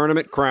home the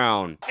tournament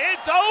crown.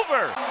 It's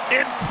over.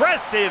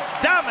 Impressive,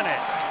 dominant.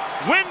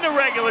 Win the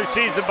regular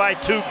season by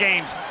 2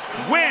 games.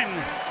 Win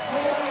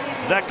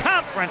the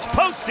conference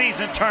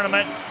postseason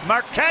tournament.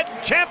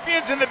 Marquette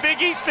champions in the Big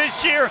East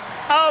this year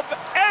of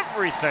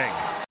everything.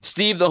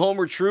 Steve the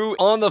Homer True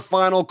on the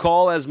final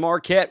call as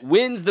Marquette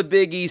wins the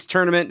Big East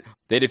tournament.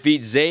 They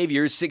defeat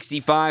Xavier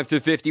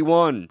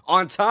 65-51.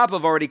 On top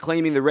of already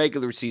claiming the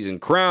regular season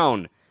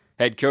crown,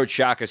 head coach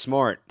Shaka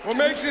Smart. What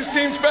makes this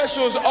team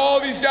special is all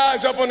these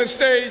guys up on the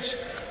stage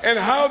and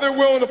how they're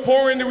willing to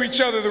pour into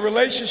each other, the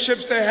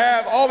relationships they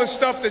have, all the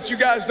stuff that you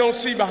guys don't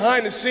see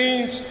behind the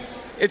scenes.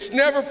 It's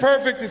never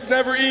perfect, it's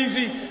never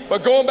easy,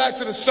 but going back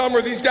to the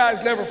summer, these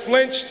guys never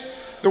flinched.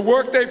 The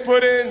work they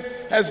put in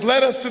has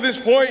led us to this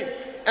point,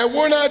 and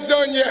we're not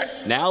done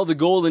yet. Now the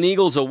Golden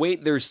Eagles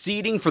await their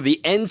seeding for the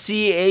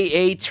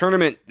NCAA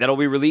tournament that'll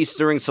be released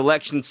during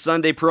Selection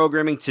Sunday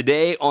programming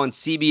today on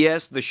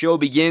CBS. The show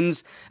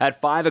begins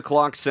at 5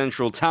 o'clock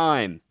Central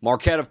Time.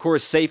 Marquette, of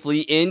course,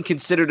 safely in,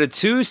 considered a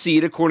 2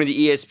 seed according to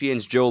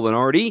ESPN's Joe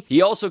Lenardi.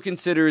 He also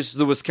considers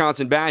the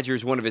Wisconsin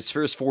Badgers one of his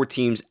first 4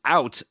 teams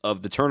out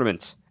of the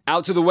tournament.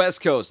 Out to the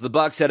West Coast, the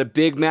Bucks had a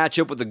big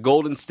matchup with the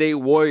Golden State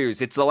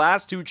Warriors. It's the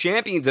last 2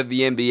 champions of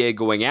the NBA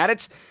going at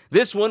it.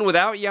 This one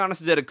without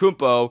Giannis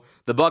Antetokounmpo.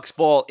 The Bucks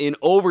fall in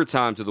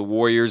overtime to the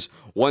Warriors,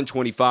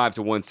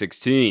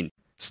 125-116.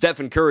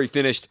 Stephen Curry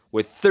finished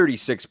with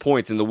 36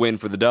 points in the win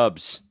for the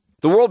Dubs.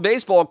 The World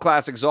Baseball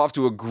Classic is off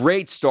to a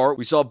great start.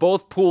 We saw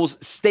both pools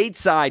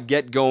stateside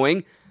get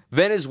going.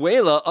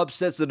 Venezuela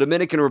upsets the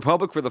Dominican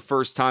Republic for the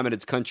first time in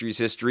its country's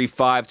history,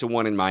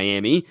 5-1 in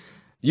Miami.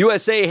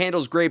 USA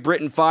handles Great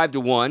Britain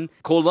 5-1.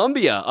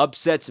 Colombia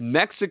upsets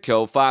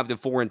Mexico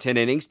 5-4 in 10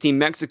 innings. Team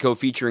Mexico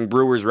featuring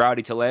Brewers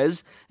Rowdy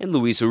Tellez and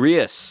Luis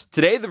Urias.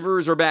 Today, the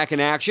Brewers are back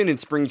in action in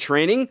spring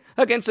training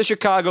against the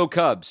Chicago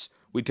Cubs.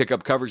 We pick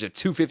up coverage at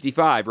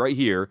 2:55 right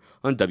here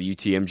on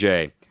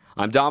WTMJ.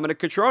 I'm Dominic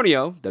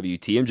Cotroneo,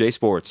 WTMJ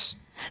Sports.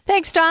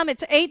 Thanks, Tom.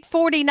 It's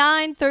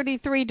 8:49,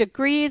 33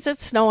 degrees.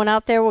 It's snowing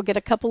out there. We'll get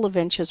a couple of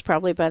inches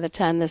probably by the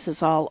time this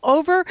is all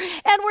over.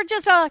 And we're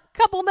just a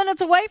couple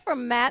minutes away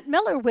from Matt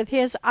Miller with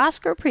his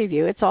Oscar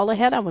preview. It's all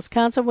ahead on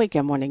Wisconsin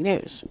Weekend Morning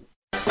News.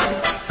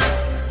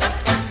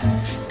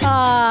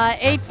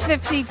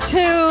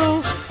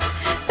 8:52.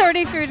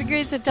 33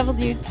 degrees at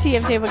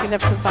WTMJ. We're going to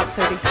have about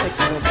 36,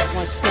 a little bit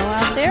more snow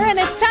out there. And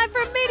it's time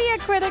for media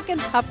critic and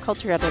pop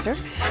culture editor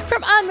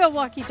from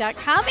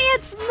OnMilwaukee.com.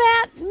 It's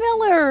Matt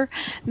Miller.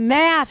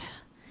 Matt,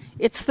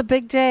 it's the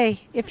big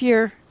day if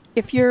you're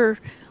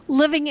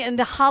living in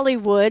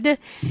Hollywood.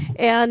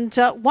 And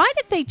why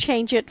did they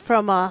change it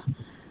from a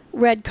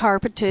red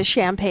carpet to a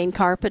champagne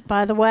carpet,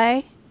 by the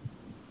way?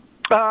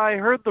 I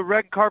heard the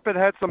red carpet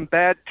had some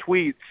bad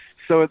tweets.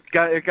 So it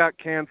got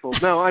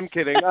canceled. No, I'm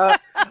kidding. I'm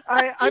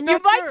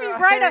not sure.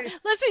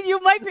 Listen, you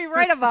might be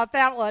right about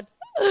that one.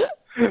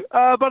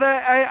 But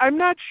I'm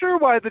not sure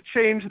why the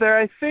change there.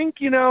 I think,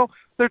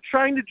 they're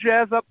trying to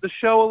jazz up the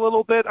show a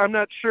little bit. I'm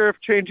not sure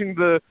if changing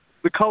the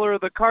color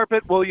of the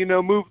carpet will,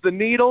 move the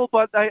needle.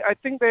 But I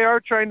think they are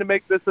trying to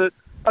make this a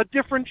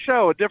different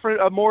show,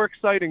 a more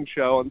exciting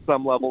show on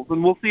some levels.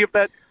 And we'll see if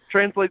that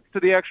translates to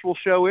the actual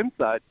show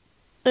inside.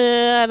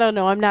 I don't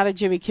know. I'm not a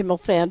Jimmy Kimmel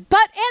fan.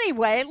 But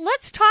anyway,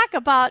 let's talk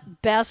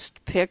about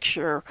Best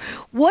Picture.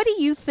 What do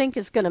you think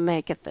is going to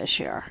make it this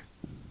year?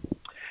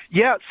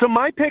 Yeah, so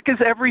my pick is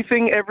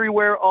Everything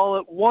Everywhere All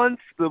at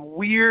Once, the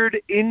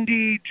weird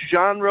indie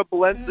genre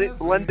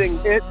blending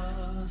hit.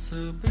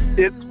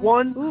 It's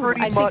won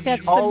pretty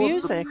much all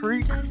of the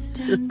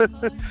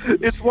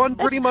It's won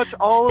pretty much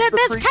all of the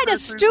That's kind of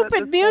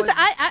stupid music.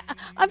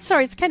 I'm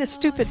sorry, it's kind of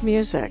stupid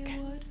music.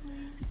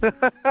 It's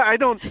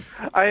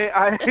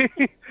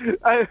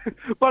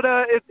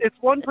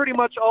won pretty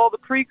much all the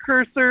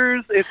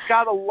precursors. It's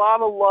got a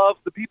lot of love.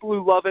 The people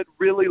who love it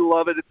really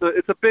love it.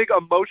 It's a big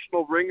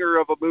emotional ringer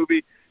of a movie.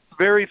 It's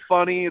very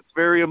funny. It's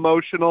very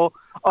emotional.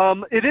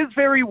 It is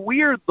very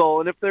weird though,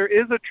 and if there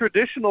is a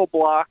traditional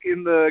block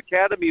in the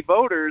Academy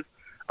voters,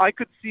 I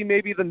could see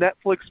maybe the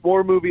Netflix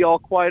war movie All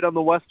Quiet on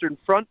the Western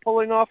Front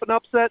pulling off an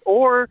upset,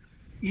 or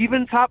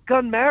even Top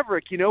Gun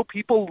Maverick. You know,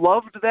 people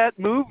loved that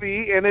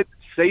movie, and it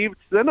saved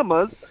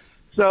cinemas.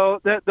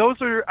 So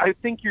those are, I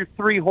think, your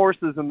three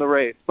horses in the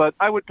race. But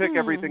I would pick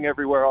Everything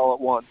Everywhere All at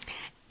Once.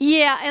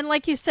 Yeah, and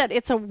like you said,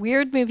 it's a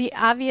weird movie,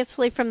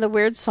 obviously from the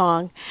weird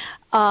song.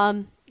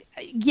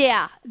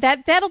 Yeah,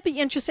 that'll be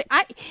interesting.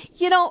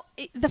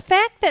 The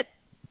fact that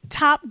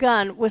Top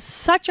Gun was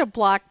such a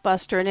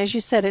blockbuster, and as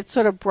you said, it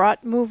sort of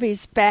brought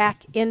movies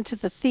back into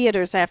the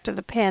theaters after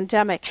the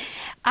pandemic.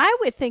 I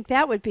would think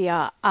that would be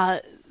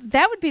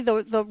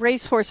the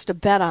racehorse to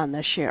bet on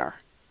this year.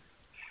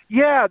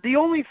 Yeah, the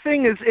only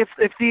thing is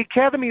if the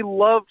Academy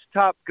loved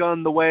Top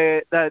Gun the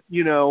way that,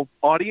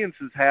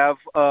 audiences have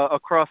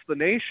across the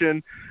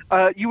nation,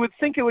 you would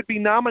think it would be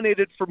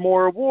nominated for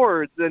more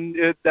awards, and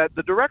that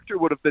the director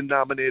would have been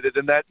nominated,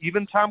 and that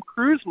even Tom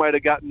Cruise might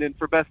have gotten in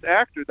for Best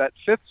Actor. That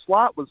fifth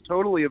slot was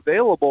totally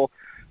available.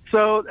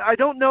 So I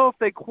don't know if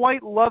they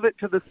quite love it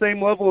to the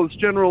same level as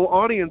general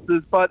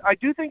audiences, but I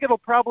do think it'll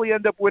probably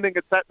end up winning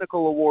a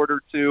technical award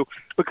or two,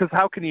 because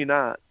how can you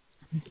not?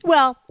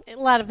 Well, a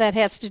lot of that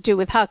has to do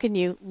with how can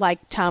you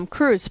like Tom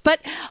Cruise.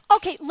 But,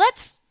 okay,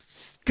 let's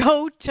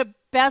go to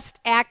Best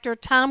Actor.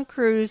 Tom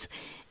Cruise,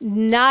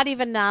 not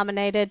even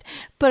nominated,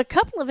 but a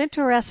couple of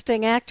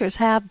interesting actors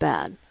have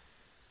been.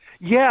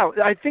 Yeah,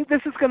 I think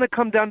this is going to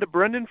come down to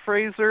Brendan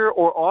Fraser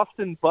or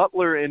Austin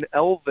Butler in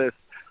Elvis.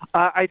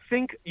 I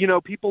think,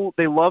 people,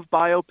 they love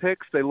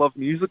biopics. They love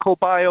musical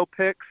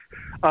biopics.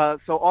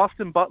 So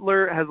Austin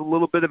Butler has a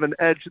little bit of an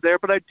edge there.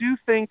 But I do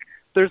think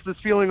there's this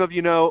feeling of,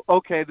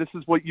 okay, this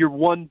is what your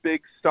one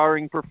big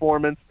starring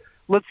performance.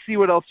 Let's see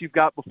what else you've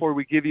got before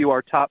we give you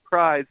our top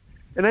prize.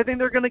 And I think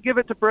they're going to give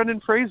it to Brendan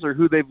Fraser,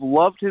 who they've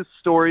loved his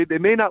story. They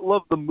may not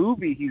love the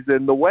movie he's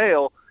in, The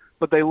Whale,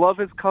 but they love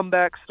his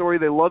comeback story.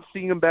 They love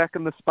seeing him back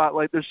in the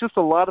spotlight. There's just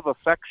a lot of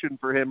affection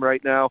for him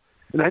right now,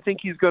 and I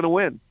think he's going to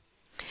win.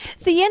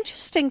 The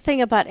interesting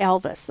thing about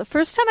Elvis, the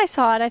first time I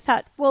saw it, I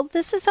thought, well,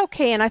 this is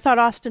okay. And I thought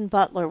Austin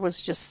Butler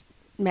was just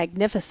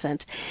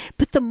magnificent.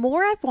 But the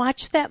more I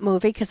watched that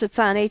movie, because it's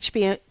on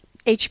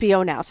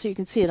HBO now, so you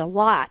can see it a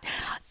lot,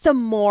 the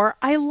more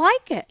I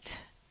like it.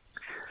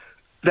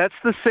 That's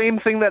the same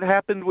thing that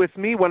happened with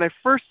me. When I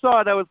first saw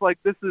it, I was like,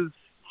 this is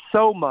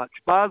so much.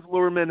 Baz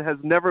Luhrmann has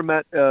never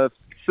met a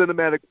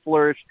cinematic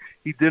flourish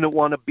he didn't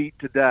want to beat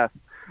to death.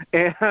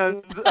 And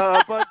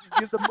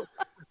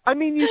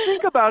you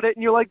think about it,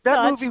 and you're like,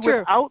 that movie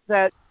without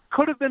that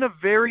could have been a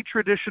very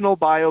traditional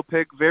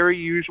biopic, very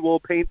usual,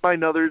 paint by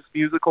numbers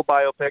musical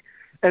biopic.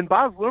 And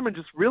Baz Luhrmann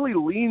just really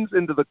leans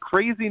into the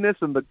craziness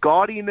and the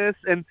gaudiness.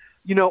 And,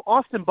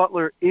 Austin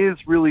Butler is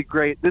really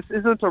great. This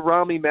isn't a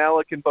Rami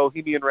Malek and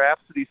Bohemian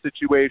Rhapsody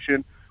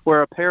situation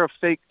where a pair of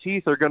fake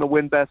teeth are going to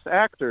win Best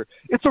Actor.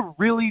 It's a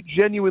really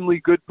genuinely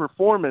good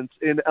performance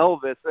in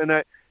Elvis.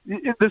 And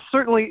this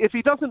certainly, if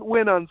he doesn't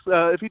win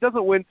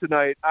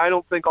tonight, I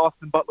don't think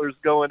Austin Butler's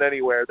going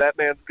anywhere. That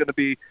man's going to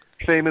be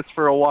famous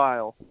for a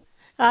while.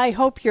 I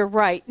hope you're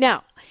right.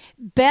 Now,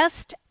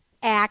 Best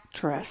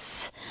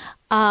Actress.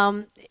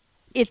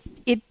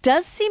 It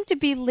does seem to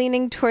be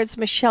leaning towards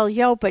Michelle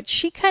Yeoh, but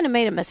she kind of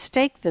made a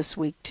mistake this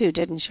week too,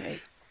 didn't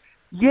she?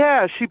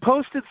 Yeah, she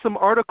posted some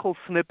article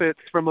snippets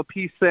from a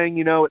piece saying,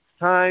 it's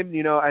time.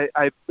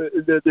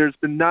 There's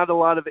been not a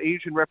lot of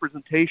Asian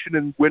representation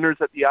in winners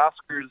at the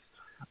Oscars.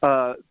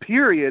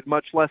 Period,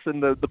 much less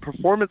in the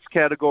performance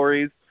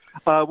categories,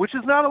 which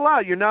is not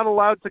allowed. You're not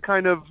allowed to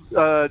kind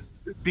of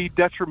be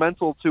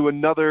detrimental to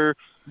another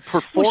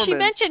performance. Well, she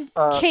mentioned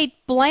Kate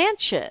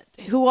Blanchett,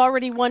 who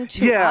already won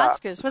 2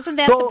 Oscars. Wasn't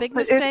that the big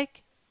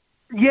mistake?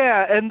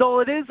 And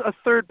though it is a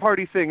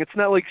third-party thing, it's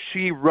not like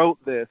she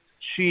wrote this.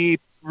 She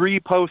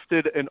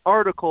reposted an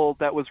article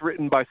that was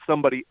written by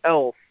somebody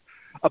else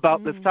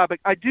about this topic.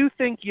 I do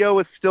think Yeoh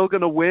is still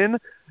going to win,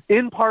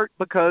 in part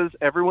because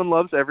everyone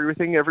loves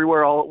Everything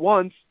Everywhere All at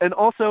Once, and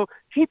also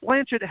Kate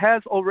Blanchett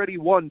has already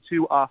won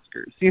 2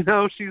 Oscars.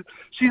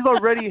 She's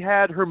already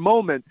had her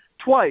moment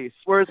twice,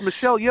 whereas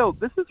Michelle Yeoh,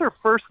 this is her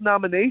first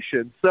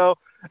nomination. So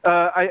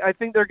I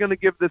think they're going to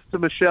give this to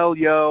Michelle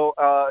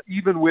Yeoh,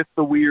 even with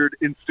the weird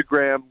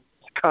Instagram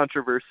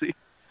controversy.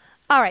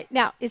 All right.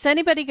 Now, is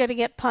anybody going to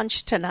get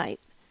punched tonight?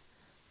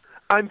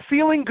 I'm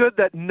feeling good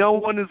that no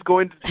one is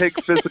going to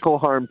take physical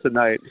harm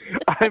tonight.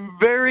 I'm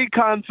very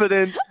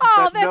confident.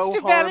 Oh, that's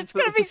too bad. It's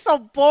going to be so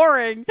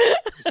boring.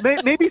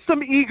 Maybe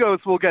some egos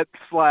will get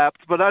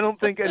slapped, but I don't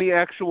think any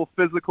actual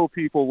physical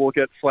people will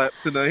get slapped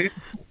tonight.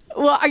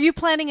 Well, are you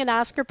planning an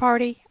Oscar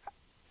party?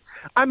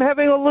 I'm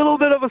having a little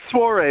bit of a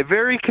soiree,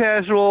 very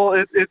casual.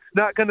 It's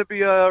not going to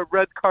be a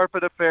red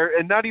carpet affair,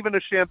 and not even a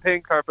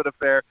champagne carpet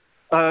affair.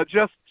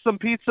 Just some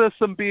pizza,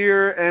 some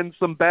beer, and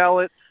some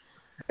ballots,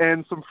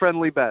 and some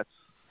friendly bets.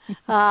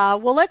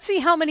 Well, let's see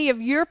how many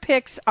of your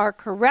picks are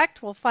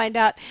correct. We'll find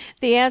out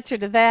the answer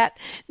to that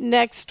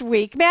next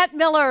week. Matt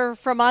Miller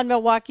from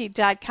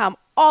OnMilwaukee.com.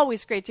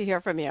 Always great to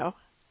hear from you.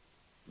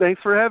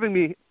 Thanks for having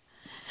me.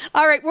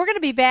 All right, we're going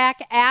to be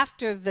back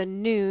after the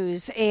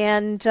news,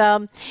 and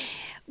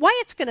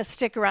Wyatt's going to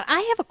stick around. I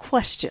have a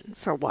question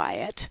for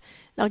Wyatt.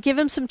 Now, give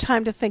him some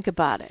time to think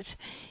about it.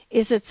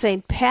 Is it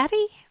St.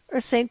 Patty or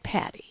St.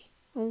 Patty?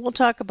 We'll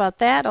talk about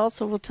that.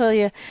 Also, we'll tell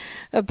you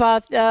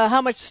about how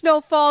much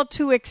snowfall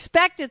to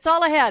expect. It's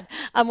all ahead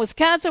on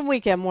Wisconsin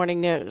Weekend Morning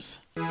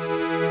News. And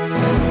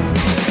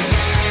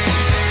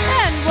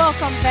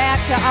welcome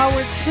back to Hour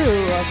 2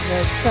 of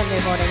the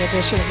Sunday morning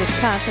edition of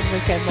Wisconsin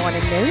Weekend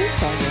Morning News.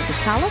 I'm Libby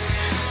Collins.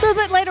 A little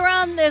bit later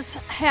on this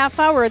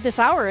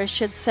hour, I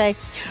should say,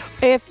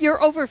 if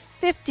you're over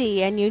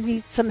 50 and you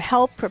need some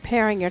help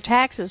preparing your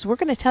taxes, we're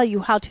going to tell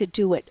you how to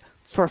do it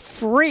for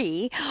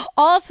free.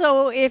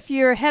 Also, if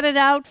you're headed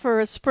out for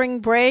a spring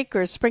break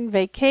or spring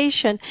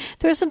vacation,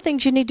 there are some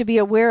things you need to be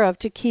aware of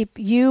to keep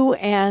you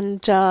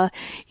and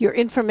your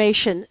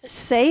information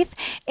safe.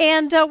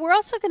 And we're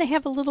also going to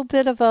have a little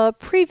bit of a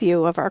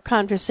preview of our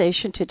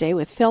conversation today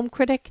with film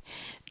critic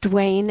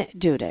Dwayne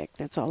Dudek.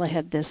 That's all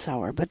ahead this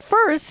hour. But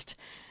first,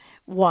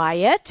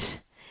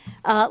 Wyatt,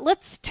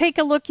 let's take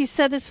a look. You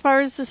said as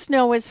far as the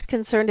snow is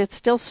concerned, it's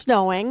still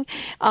snowing.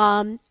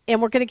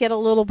 And we're going to get a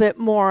little bit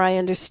more, I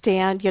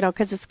understand,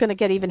 because it's going to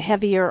get even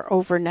heavier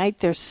overnight,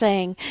 they're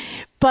saying.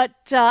 But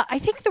I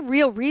think the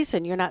real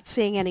reason you're not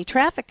seeing any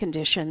traffic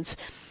conditions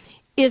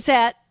is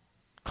that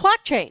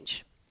clock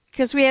change,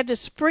 because we had to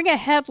spring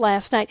ahead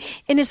last night.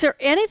 And is there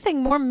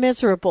anything more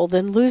miserable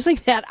than losing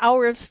that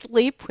hour of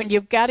sleep when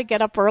you've got to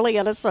get up early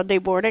on a Sunday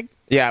morning?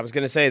 Yeah, I was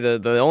going to say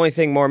the only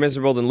thing more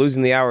miserable than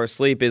losing the hour of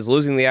sleep is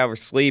losing the hour of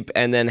sleep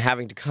and then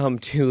having to come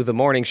to the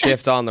morning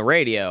shift on the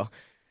radio.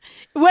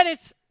 When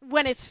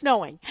it's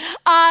snowing.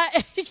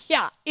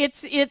 Yeah,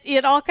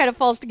 it all kind of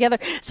falls together.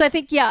 So I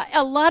think,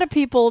 a lot of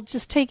people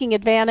just taking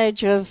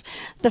advantage of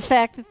the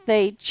fact that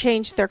they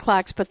changed their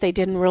clocks, but they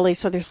didn't really,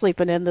 so they're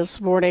sleeping in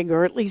this morning,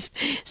 or at least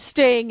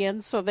staying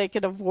in so they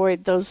can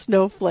avoid those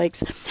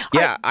snowflakes.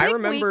 Yeah, I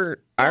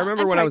remember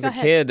when I was a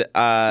kid,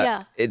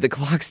 the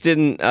clocks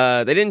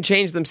didn't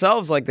change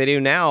themselves like they do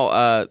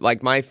now.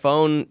 Like my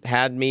phone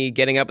had me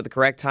getting up at the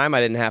correct time. I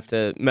didn't have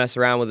to mess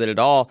around with it at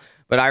all.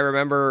 But I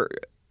remember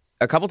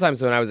a couple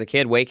times when I was a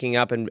kid waking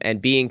up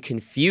and being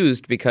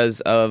confused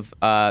because of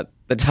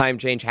the time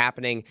change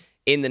happening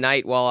in the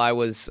night while I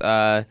was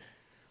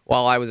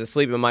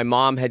asleep, and my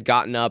mom had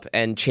gotten up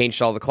and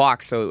changed all the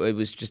clocks, so it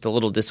was just a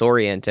little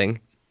disorienting.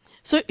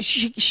 So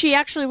she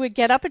actually would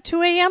get up at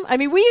 2 a.m.? I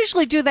mean, we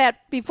usually do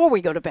that before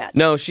we go to bed.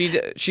 No,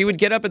 she would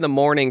get up in the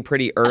morning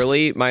pretty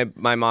early. My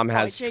mom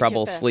has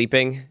trouble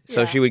sleeping,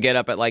 so she would get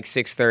up at like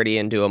 6:30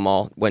 and do them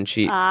all when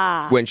she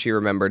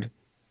remembered.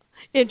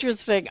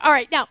 Interesting. All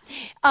right. Now,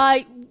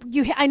 I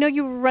know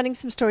you were running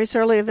some stories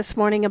earlier this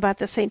morning about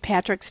the St.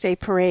 Patrick's Day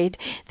parade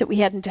that we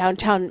had in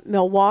downtown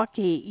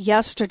Milwaukee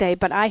yesterday,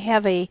 but I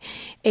have a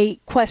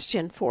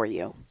question for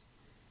you.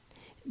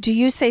 Do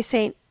you say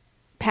St.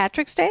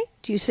 Patrick's Day?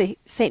 Do you say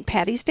St.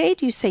 Patty's Day?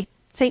 Do you say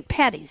St.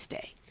 Patty's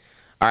Day?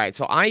 All right,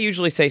 so I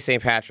usually say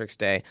St. Patrick's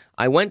Day.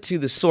 I went to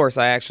the source.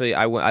 I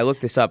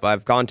looked this up.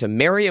 I've gone to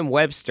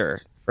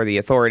Merriam-Webster for the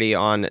authority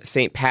on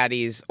St.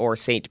 Patty's or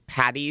St.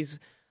 Patty's,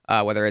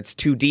 whether it's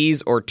two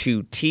D's or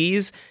two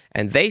T's,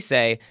 and they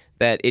say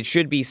that it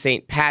should be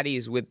St.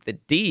 Patty's with the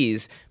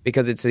D's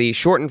because it's the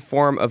shortened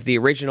form of the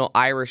original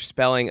Irish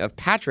spelling of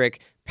Patrick,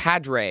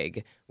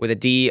 Padraig, with a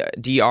D,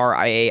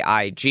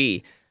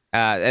 D-R-I-A-I-G.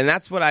 And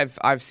that's what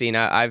I've seen.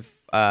 I've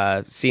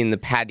seen the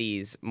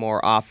Paddies more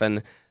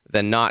often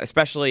than not,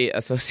 especially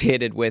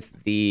associated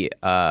with the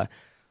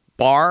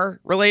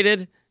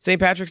bar-related St.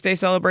 Patrick's Day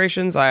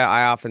celebrations.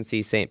 I often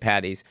see St.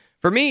 Patty's.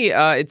 For me,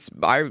 I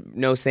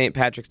know St.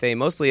 Patrick's Day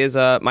mostly as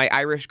my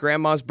Irish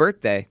grandma's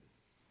birthday.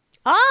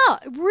 Ah,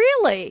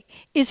 really?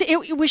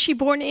 Was she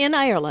born in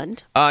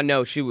Ireland?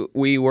 No,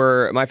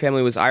 my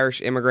family was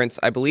Irish immigrants.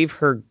 I believe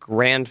her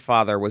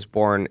grandfather was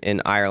born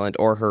in Ireland,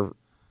 or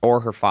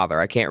her father.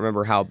 I can't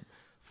remember how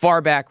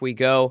far back we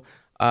go,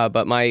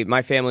 but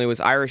my family was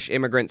Irish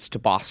immigrants to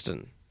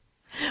Boston.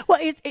 Well,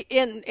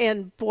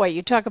 and boy,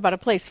 you talk about a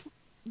place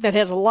that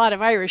has a lot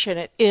of Irish in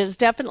it, is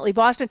definitely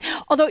Boston.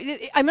 Although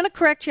I'm going to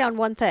correct you on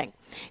one thing,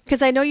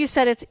 because I know you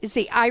said it's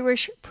the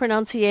Irish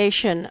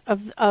pronunciation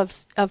of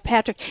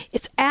Patrick.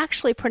 It's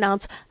actually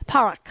pronounced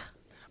Parak.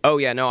 Oh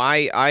yeah, no,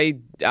 I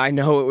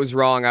know it was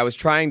wrong. I was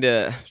trying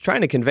to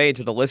convey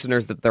to the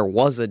listeners that there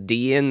was a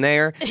D in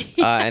there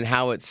and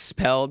how it's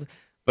spelled.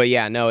 But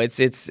yeah, no,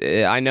 it's.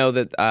 I know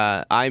that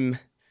I'm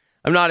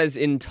not as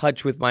in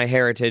touch with my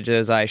heritage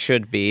as I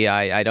should be.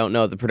 I don't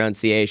know the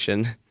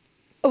pronunciation.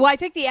 Well, I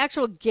think the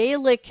actual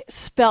Gaelic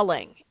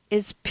spelling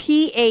is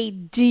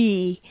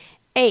Padhraic,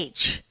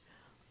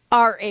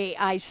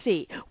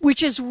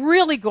 which is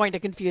really going to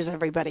confuse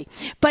everybody.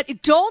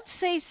 But don't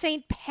say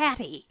St.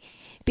 Patty,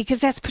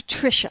 because that's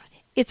Patricia.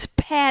 It's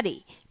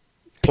Patty.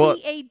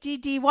 Paddy.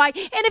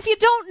 And if you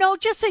don't know,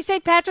 just say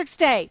St. Patrick's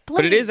Day, please.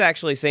 But it is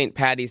actually St.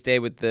 Patty's Day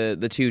with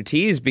the two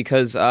T's,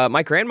 because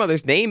my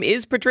grandmother's name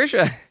is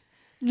Patricia.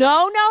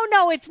 No,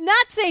 it's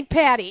not St.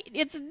 Patty.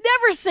 It's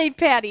never St.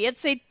 Patty.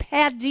 It's St.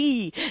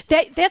 Paddy.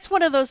 That's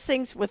one of those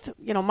things with,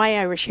 my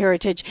Irish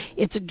heritage.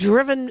 It's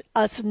driven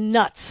us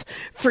nuts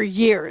for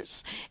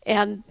years.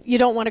 And you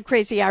don't want a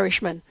crazy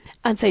Irishman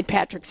on St.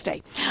 Patrick's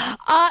Day.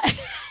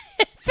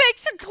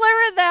 Thanks for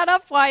clearing that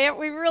up, Wyatt.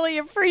 We really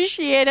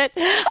appreciate it.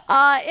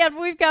 And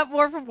we've got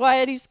more from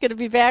Wyatt. He's going to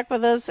be back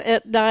with us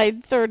at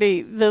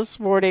 9:30 this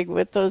morning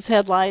with those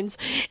headlines.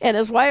 And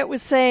as Wyatt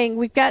was saying,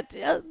 we've got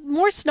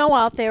more snow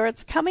out there.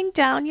 It's coming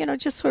down,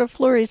 just sort of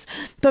flurries.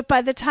 But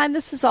by the time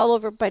this is all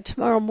over, by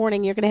tomorrow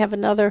morning, you're going to have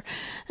another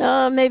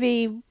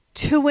maybe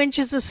 2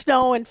 inches of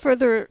snow, and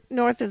further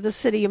north of the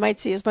city, you might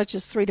see as much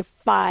as 3 to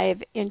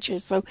 5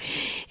 inches. So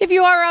if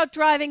you are out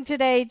driving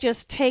today,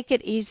 just take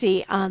it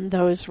easy on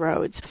those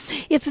roads.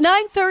 It's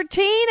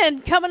 9:13,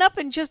 and coming up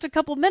in just a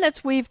couple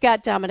minutes, we've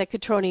got Dominic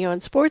Cotroneo in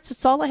sports.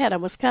 It's all ahead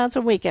on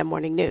Wisconsin Weekend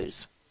Morning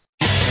News.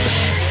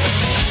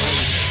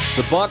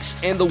 The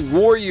Bucks and the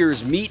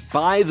Warriors meet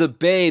by the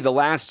Bay, the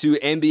last two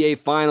NBA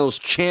Finals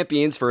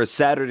champions, for a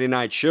Saturday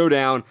night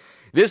showdown.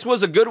 This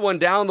was a good one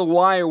down the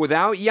wire.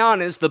 Without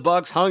Giannis, the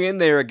Bucks hung in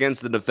there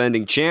against the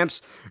defending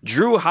champs.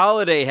 Drew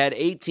Holiday had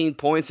 18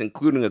 points,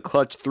 including a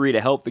clutch three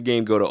to help the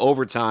game go to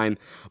overtime.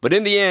 But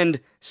in the end,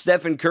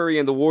 Stephen Curry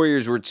and the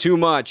Warriors were too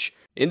much.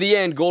 In the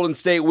end, Golden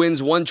State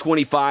wins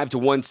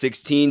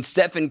 125-116.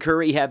 Stephen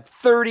Curry had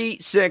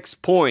 36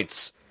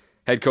 points.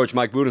 Head coach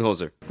Mike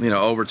Budenholzer.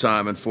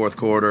 Overtime and fourth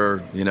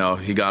quarter,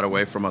 he got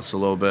away from us a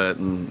little bit,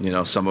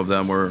 and, some of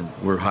them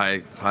were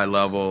high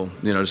level,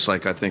 just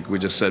like I think we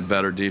just said,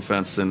 better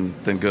defense than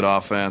good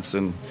offense.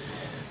 And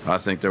I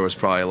think there was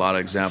probably a lot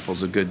of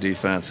examples of good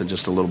defense and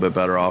just a little bit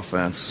better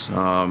offense.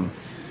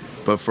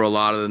 But for a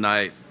lot of the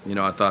night,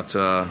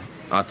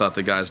 I thought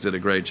the guys did a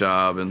great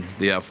job, and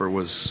the effort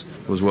was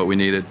what we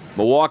needed.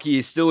 Milwaukee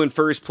is still in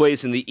first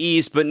place in the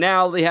East, but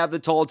now they have the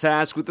tall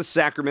task with the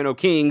Sacramento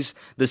Kings,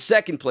 the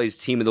second-place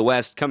team in the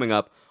West, coming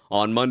up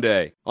on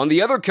Monday. On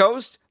the other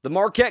coast, the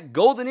Marquette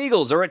Golden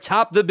Eagles are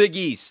atop the Big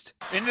East.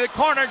 Into the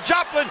corner,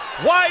 Joplin,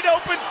 wide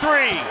open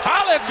three.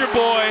 Holla at your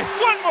boy.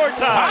 One more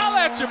time.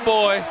 Holla at your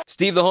boy.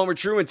 Steve the Homer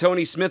True and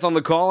Tony Smith on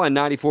the call on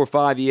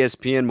 94.5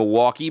 ESPN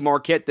Milwaukee.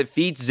 Marquette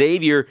defeats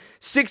Xavier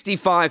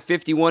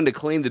 65-51 to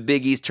claim the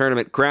Big East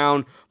tournament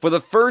crown for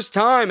the first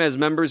time as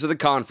members of the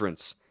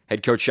conference.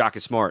 Head coach Shaka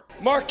Smart.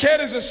 Marquette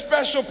is a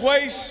special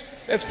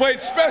place that's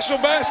played special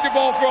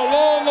basketball for a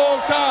long,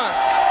 long time.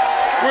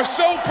 We're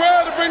so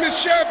proud to bring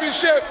this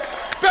championship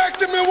back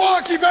to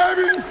Milwaukee,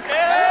 baby!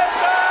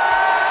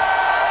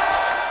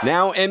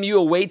 Now MU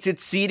awaits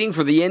its seeding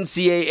for the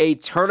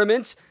NCAA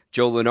tournament.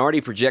 Joe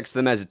Lunardi projects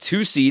them as a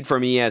 2 seed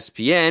from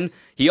ESPN.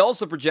 He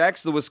also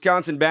projects the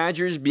Wisconsin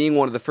Badgers being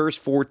one of the first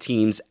 4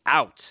 teams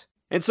out.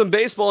 And some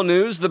baseball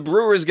news, the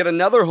Brewers get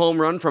another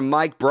home run from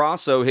Mike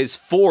Brasso, his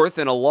 4th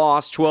in a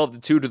loss,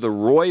 12-2 to the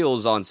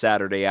Royals on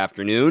Saturday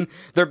afternoon.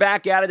 They're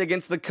back at it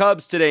against the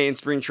Cubs today in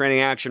spring training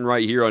action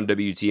right here on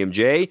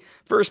WTMJ.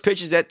 First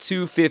pitch is at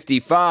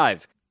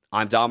 2:55.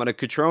 I'm Dominic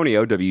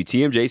Cotroneo,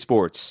 WTMJ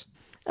Sports.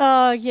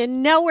 Oh,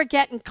 we're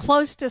getting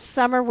close to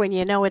summer when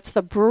it's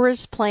the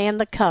Brewers playing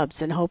the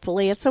Cubs, and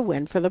hopefully it's a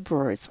win for the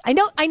Brewers. I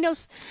know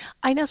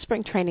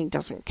spring training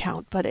doesn't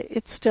count, but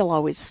it's still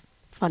always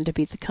fun to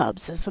beat the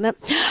Cubs, isn't it?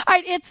 All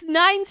right, it's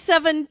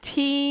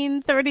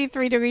 9:17,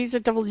 33 degrees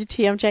at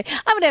WTMJ.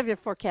 I'm going to have your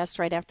forecast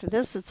right after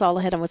this. It's all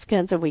ahead on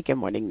Wisconsin Weekend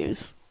Morning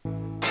News.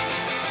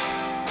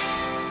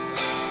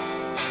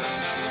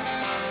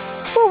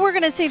 Well, we're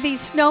going to see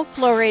these snow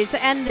flurries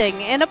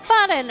ending in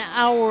about an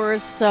hour or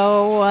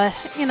so.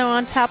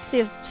 On top of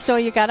the snow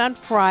you got on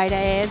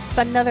Friday, it's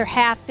about another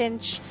half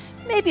inch,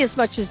 maybe as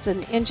much as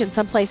an inch in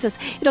some places.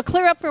 It'll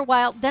clear up for a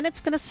while, then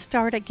it's going to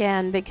start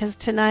again, because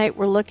tonight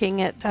we're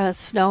looking at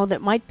snow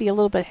that might be a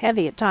little bit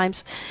heavy at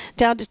times,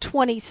 down to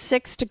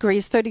 26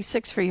 degrees,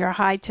 36 for your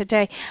high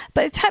today.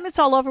 By the time it's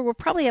all over, we'll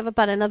probably have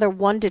about another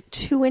 1 to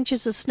 2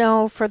 inches of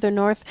snow further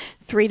north,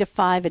 3 to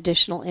 5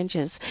 additional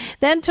inches.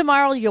 Then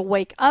tomorrow you'll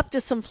wake up to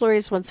some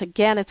flurries. Once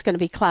again, it's going to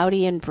be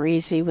cloudy and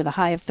breezy with a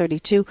high of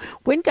 32.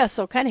 Wind gusts,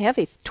 so kind of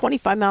heavy,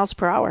 25 miles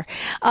per hour.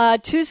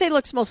 Tuesday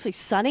looks mostly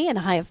sunny and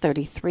a high of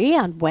 33.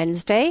 on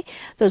Wednesday.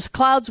 Those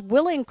clouds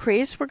will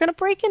increase. We're going to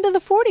break into the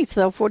 40s,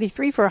 though,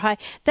 43 for a high.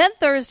 Then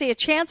Thursday, a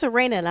chance of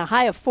rain and a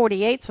high of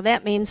 48. So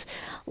that means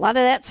a lot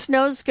of that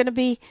snow is going to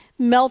be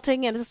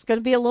melting, and it's going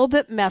to be a little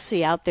bit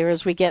messy out there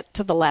as we get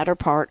to the latter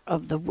part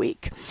of the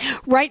week.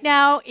 Right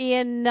now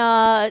in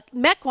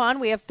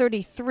Mequon, we have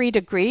 33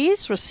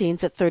 degrees.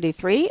 Racine's at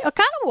 33.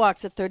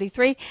 Oconomowoc at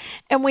 33.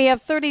 And we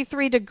have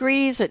 33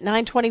 degrees at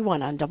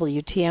 9:21 on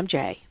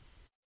WTMJ.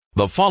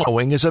 The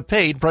following is a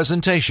paid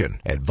presentation.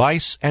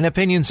 Advice and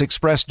opinions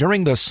expressed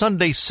during the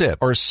Sunday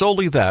Sip are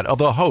solely that of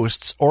the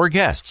hosts or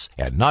guests,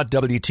 and not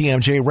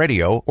WTMJ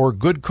Radio or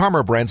Good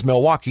Karma Brands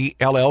Milwaukee,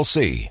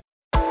 LLC.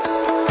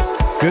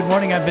 Good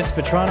morning, I'm Vince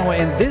Vetrano,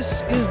 and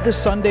this is the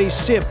Sunday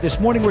Sip. This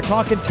morning we're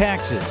talking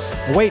taxes.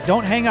 Wait,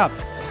 don't hang up.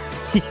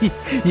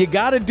 You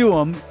got to do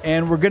them,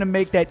 and we're going to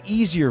make that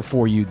easier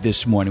for you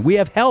this morning. We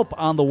have help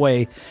on the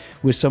way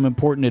with some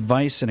important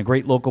advice and a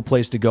great local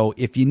place to go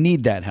if you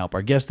need that help.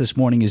 Our guest this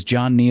morning is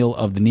John Neal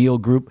of the Neal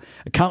Group,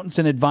 accountants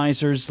and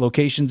advisors,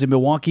 locations in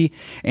Milwaukee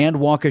and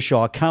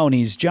Waukesha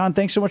counties. John,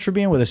 thanks so much for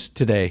being with us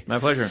today. My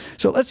pleasure.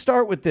 So let's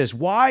start with this.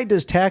 Why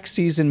does tax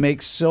season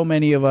make so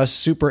many of us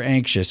super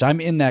anxious? I'm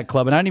in that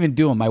club, and I don't even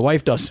do them. My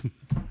wife does them.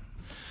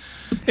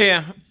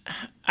 Yeah,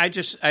 I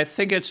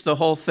think it's the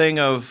whole thing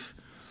of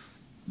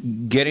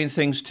getting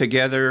things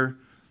together.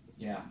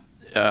 Yeah.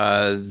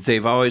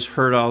 They've always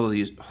heard all of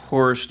these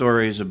horror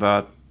stories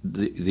about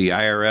the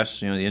IRS,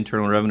 the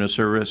Internal Revenue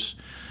Service,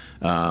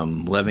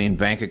 levying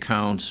bank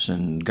accounts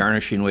and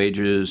garnishing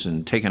wages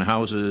and taking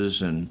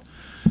houses, and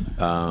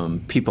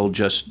people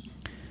just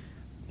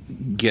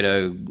get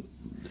a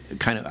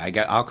kind of,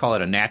 I'll call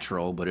it a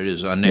natural, but it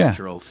is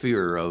unnatural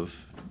fear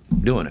of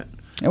doing it.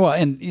 Well,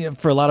 and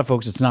for a lot of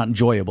folks, it's not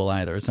enjoyable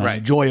either. It's not an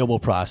enjoyable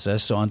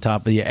process. So on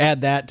top of you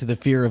add that to the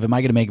fear of, am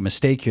I going to make a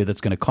mistake here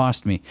that's going to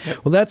cost me?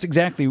 Yep. Well, that's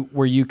exactly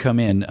where you come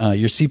in.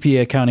 Your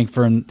CPA accounting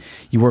firm,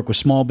 you work with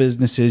small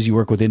businesses, you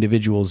work with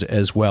individuals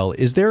as well.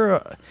 Is there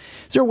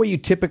a way you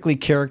typically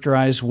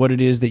characterize what it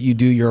is that you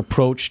do, your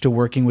approach to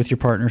working with your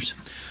partners?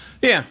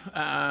 Yeah.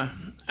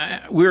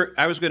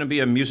 I was going to be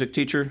a music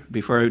teacher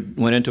before I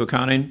went into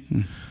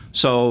accounting.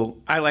 So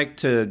I like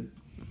to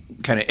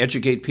kind of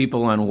educate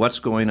people on what's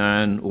going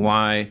on,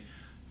 why.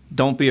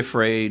 Don't be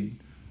afraid.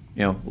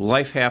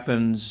 Life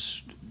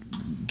happens.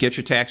 Get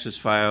your taxes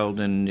filed,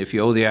 and if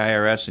you owe the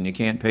IRS and you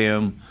can't pay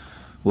them,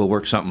 we'll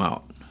work something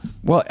out.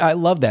 Well, I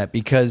love that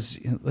because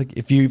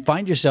if you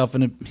find yourself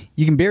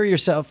you can bury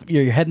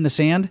your head in the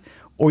sand,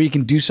 or you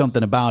can do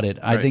something about it.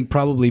 I think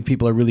probably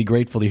people are really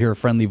grateful to hear a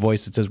friendly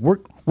voice that says, we're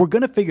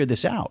going to figure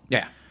this out.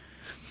 Yeah.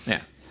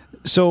 Yeah.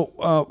 So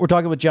we're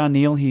talking with John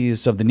Neal. He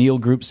is of the Neal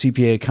Group,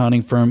 CPA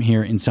accounting firm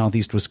here in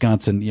southeast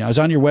Wisconsin. I was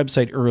on your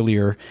website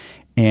earlier,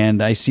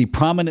 and I see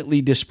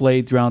prominently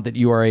displayed throughout that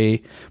you are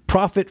a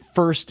Profit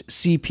First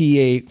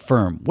CPA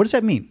firm. What does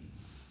that mean?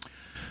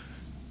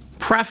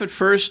 Profit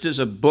First is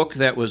a book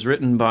that was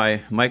written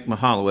by Mike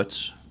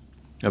Michalowicz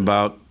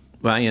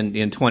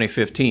in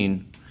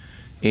 2015.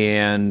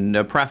 And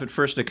a Profit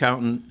First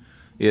accountant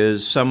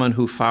is someone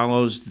who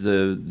follows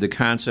the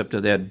concept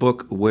of that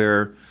book,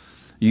 where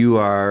you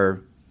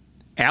are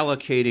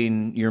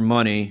allocating your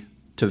money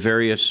to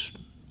various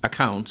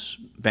accounts,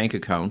 bank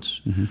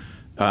accounts,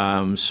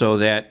 so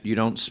that you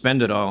don't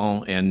spend it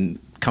all, and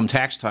come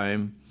tax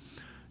time,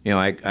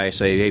 I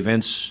say, hey,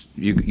 Vince,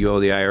 you owe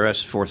the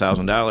IRS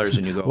 $4,000,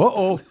 and you go,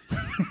 whoa,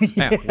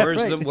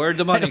 where'd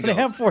the money go? I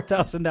have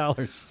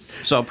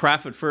 $4,000. So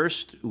Profit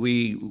First,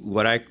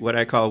 what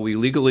I call, we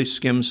legally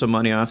skim some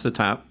money off the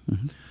top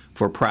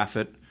for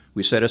profit.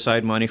 We set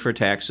aside money for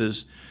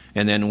taxes,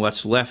 and then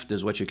what's left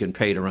is what you can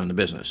pay to run the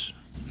business.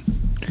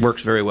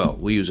 Works very well.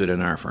 We use it in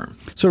our firm.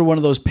 Sort of one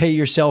of those pay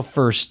yourself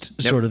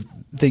first sort of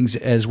things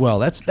as well.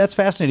 That's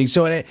fascinating.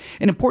 So, and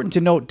important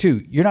to note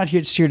too, you're not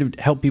just here to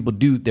help people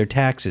do their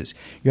taxes.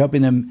 You're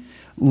helping them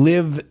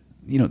live,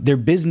 their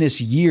business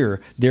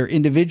year, their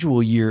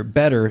individual year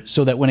better,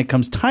 so that when it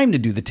comes time to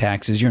do the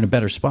taxes, you're in a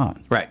better spot.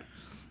 Right.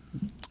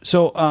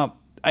 So,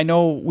 I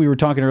know we were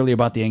talking earlier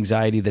about the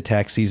anxiety the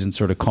tax season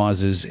sort of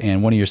causes,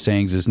 and one of your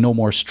sayings is no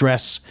more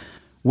stress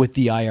with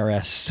the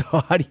IRS.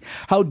 So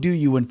how do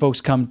you, when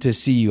folks come to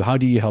see you, how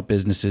do you help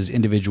businesses,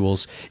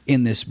 individuals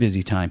in this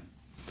busy time?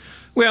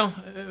 Well,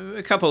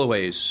 a couple of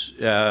ways.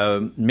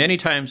 Many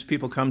times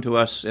people come to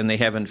us and they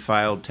haven't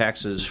filed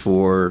taxes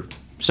for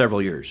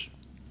several years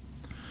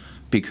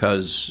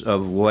because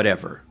of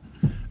whatever.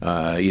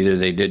 Either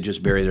they did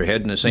just bury their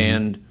head in the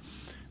sand,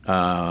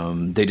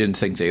 they didn't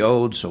think they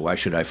owed, so why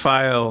should I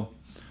file?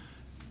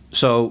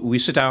 So we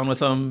sit down with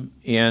them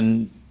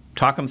and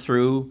talk them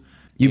through.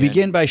 You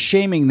begin by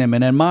shaming them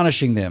and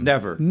admonishing them.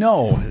 Never.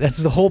 No,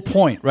 that's the whole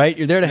point, right?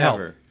 You're there to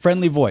help.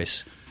 Friendly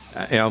voice.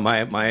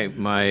 My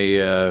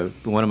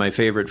one of my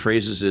favorite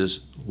phrases is,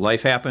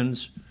 life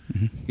happens.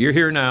 You're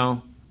here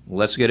now.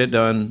 Let's get it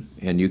done,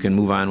 and you can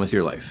move on with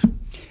your life.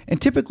 And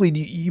typically,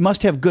 you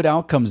must have good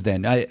outcomes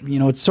then.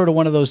 It's sort of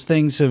one of those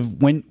things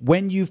of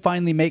when you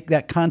finally make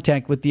that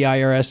contact with the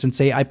IRS and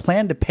say, I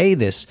plan to pay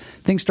this,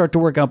 things start to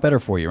work out better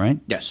for you, right?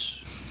 Yes.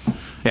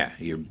 Yeah,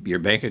 your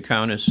bank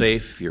account is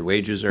safe, your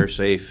wages are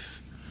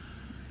safe.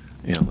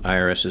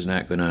 IRS is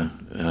not going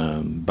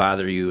to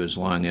bother you as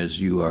long as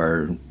you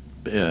are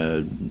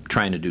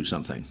trying to do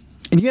something.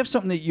 And you have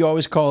something that you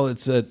always call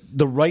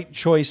the Right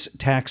Choice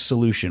Tax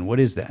Solution. What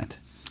is that?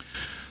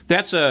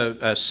 That's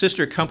a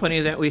sister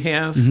company that we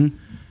have.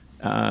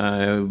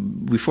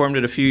 We formed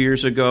it a few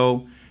years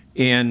ago,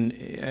 and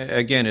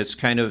again, it's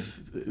kind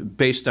of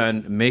based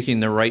on making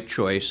the right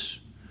choice,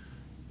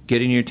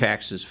 getting your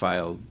taxes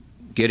filed,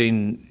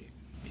 getting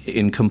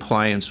in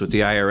compliance with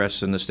the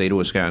IRS in the state of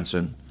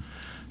Wisconsin,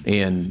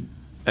 and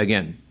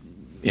again,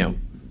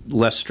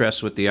 less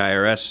stress with the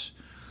IRS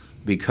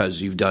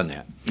because you've done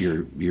that.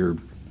 You're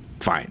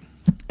fine.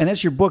 And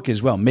that's your book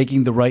as well,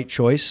 Making the Right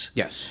Choice.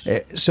 Yes.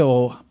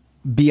 So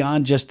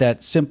beyond just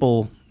that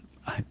simple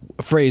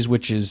phrase,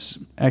 which is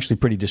actually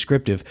pretty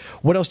descriptive,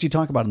 what else do you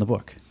talk about in the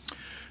book?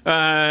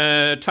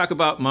 Talk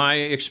about my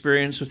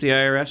experience with the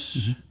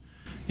IRS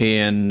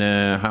and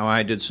how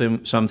I did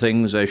some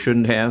things I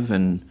shouldn't have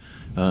and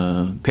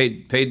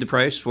paid the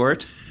price for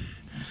it.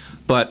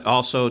 But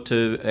also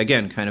to,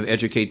 again, kind of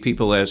educate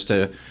people as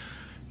to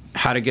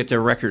how to get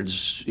their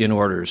records in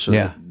order so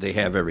that they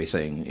have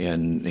everything,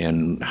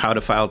 and how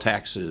to file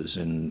taxes,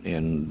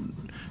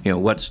 and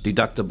what's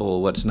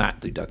deductible, what's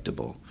not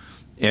deductible.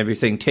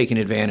 Everything taking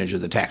advantage of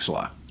the tax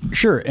law.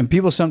 Sure, and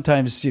people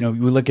sometimes, we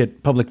look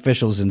at public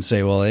officials and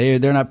say, well,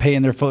 they're not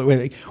paying their full.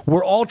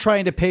 We're all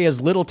trying to pay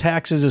as little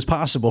taxes as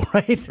possible,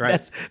 right?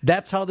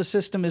 That's how the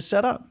system is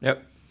set up.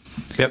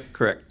 Yep,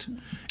 correct.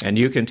 And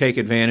you can take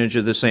advantage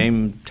of the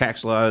same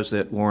tax laws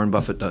that Warren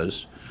Buffett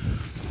does.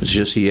 It's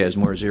just he has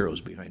more zeros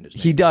behind his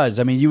name. He does.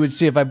 I mean, you would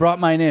see if I brought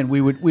mine in, we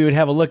would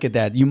have a look at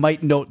that. You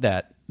might note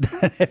that.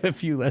 Have a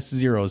few less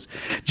zeros.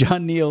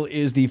 John Neal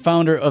is the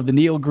founder of the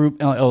Neal Group,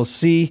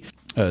 LLC,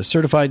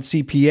 certified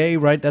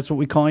CPA, right? That's what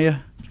we call you?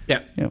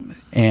 Yeah.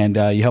 And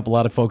you help a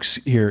lot of folks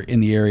here in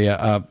the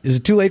area. Is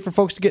it too late for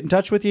folks to get in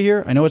touch with you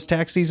here? I know it's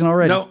tax season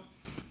already. No.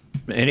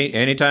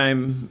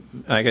 Anytime,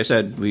 like I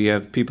said, we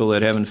have people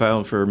that haven't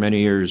filed for many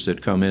years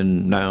that come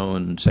in now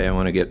and say, I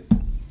want to get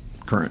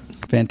current.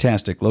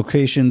 Fantastic.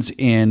 Locations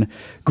in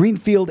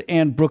Greenfield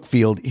and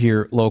Brookfield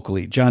here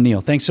locally. John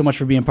Neal, thanks so much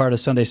for being part of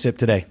Sunday Sip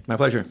today. My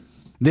pleasure.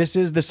 This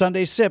is the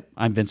Sunday Sip.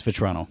 I'm Vince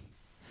Vitrano.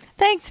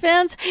 Thanks,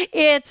 Vince.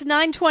 It's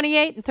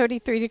 9:28 and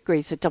 33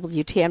 degrees at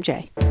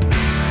WTMJ.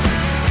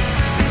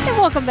 And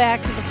welcome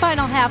back to the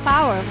final half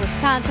hour of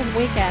Wisconsin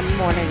Weekend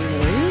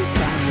Morning News.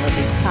 I'm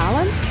Libby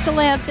Collins. To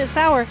land this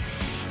hour,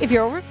 if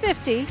you're over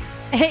 50,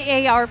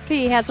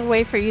 AARP has a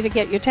way for you to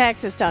get your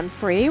taxes done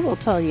free. We'll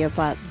tell you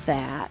about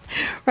that.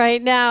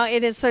 Right now,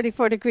 it is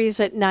 34 degrees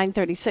at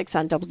 9:36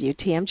 on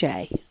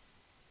WTMJ.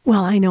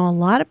 Well, I know a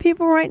lot of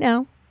people right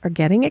now are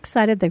getting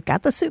excited. They've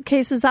got the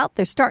suitcases out.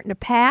 They're starting to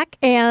pack,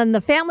 and the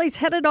family's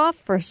headed off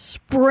for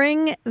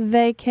spring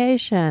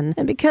vacation.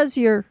 And because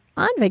you're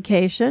on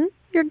vacation,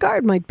 your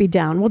guard might be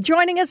down. Well,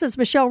 joining us is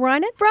Michelle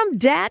Reinert from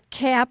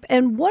DATCAP.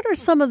 And what are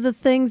some of the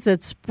things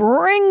that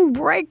spring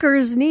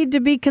breakers need to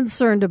be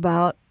concerned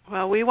about?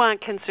 Well, we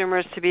want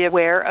consumers to be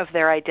aware of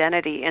their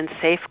identity and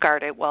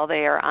safeguard it while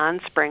they are on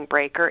spring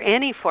break or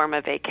any form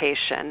of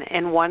vacation.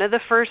 And one of the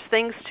first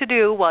things to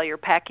do while you're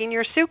packing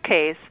your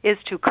suitcase is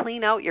to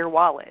clean out your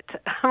wallet.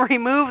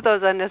 Remove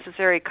those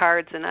unnecessary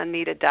cards and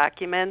unneeded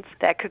documents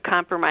that could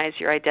compromise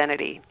your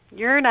identity.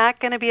 You're not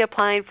going to be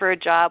applying for a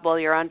job while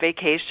you're on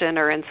vacation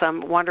or in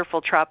some wonderful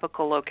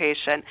tropical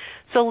location.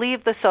 So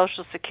leave the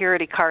Social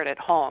Security card at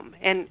home.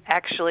 And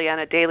actually, on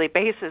a daily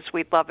basis,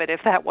 we'd love it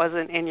if that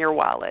wasn't in your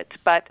wallet.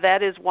 But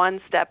that is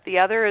one step. The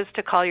other is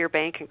to call your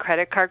bank and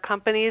credit card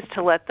companies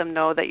to let them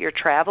know that you're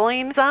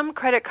traveling. Some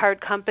credit card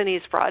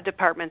companies' fraud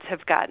departments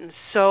have gotten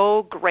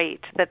so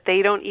great that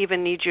they don't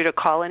even need you to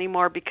call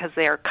anymore because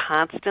they are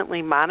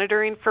constantly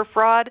monitoring for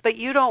fraud. But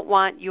you don't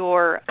want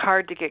your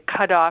card to get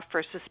cut off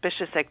for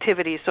suspicious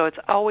activity, so it's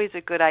always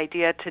a good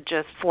idea to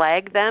just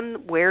flag them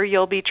where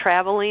you'll be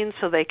traveling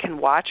so they can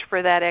watch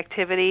for that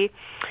activity.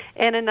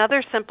 And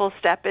another simple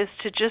step is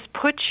to just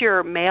put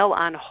your mail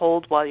on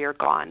hold while you're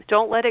gone.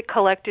 Don't let it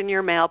collect in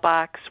your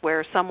mailbox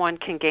where someone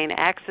can gain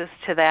access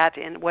to that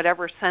and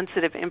whatever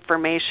sensitive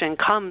information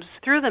comes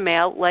through the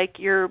mail, like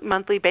your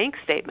monthly bank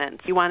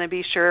statements. You want to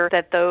be sure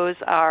that those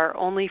are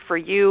only for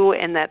you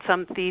and that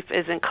some thief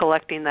isn't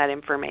collecting that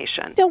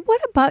information. Now,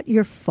 what about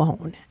your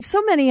phone?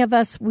 So many of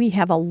us, we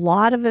have a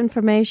lot of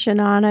information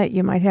on it.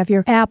 You might have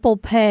your Apple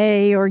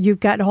Pay, or you've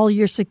got all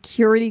your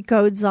security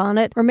codes on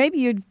it, or maybe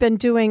you've been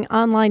doing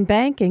online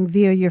banking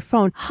via your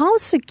phone. How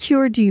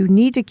secure do you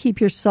need to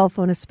keep your cell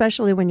phone,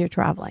 especially when you're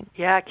traveling?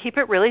 Yeah, keep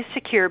it really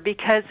secure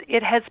because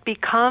it has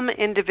become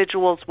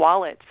individuals'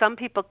 wallets. Some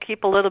people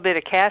keep a little bit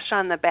of cash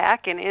on the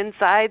back, and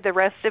inside the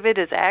rest of it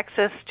is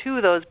access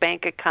to those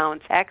bank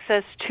accounts,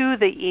 access to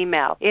the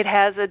email. It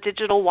has a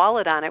digital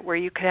wallet on it where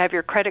you could have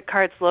your credit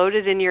cards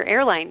loaded and your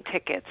airline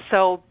tickets.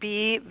 So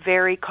be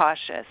very very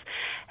cautious.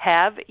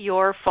 Have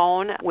your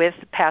phone with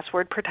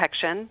password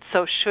protection,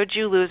 so should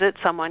you lose it,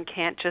 someone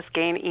can't just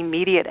gain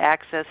immediate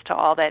access to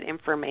all that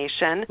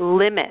information.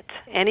 Limit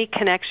any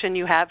connection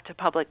you have to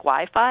public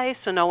Wi-Fi,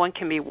 so no one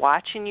can be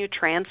watching you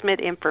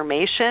transmit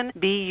information.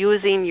 Be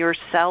using your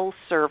cell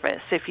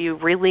service if you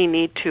really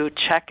need to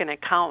check an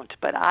account.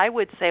 But I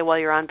would say while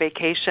you're on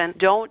vacation,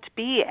 don't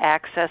be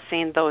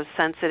accessing those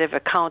sensitive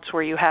accounts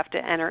where you have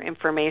to enter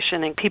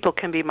information and people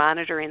can be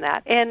monitoring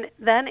that. And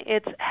then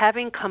it's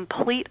having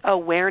complete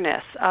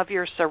awareness of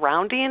your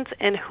surroundings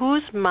and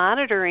who's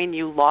monitoring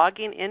you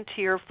logging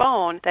into your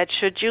phone, that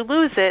should you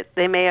lose it,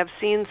 they may have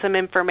seen some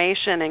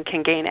information and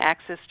can gain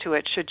access to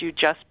it should you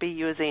just be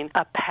using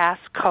a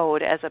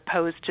passcode as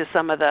opposed to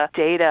some of the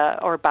data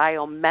or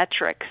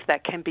biometrics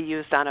that can be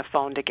used on a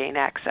phone to gain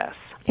access.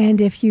 And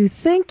if you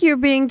think you're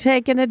being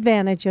taken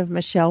advantage of,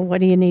 Michelle,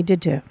 what do you need to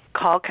do?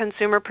 Call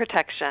Consumer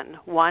Protection,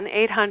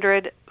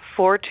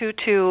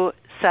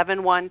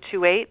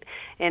 1-800-422-7128.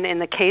 And in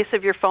the case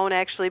of your phone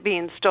actually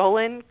being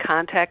stolen,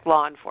 contact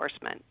law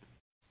enforcement.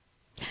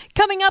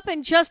 Coming up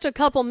in just a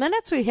couple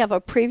minutes, we have a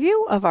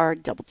preview of our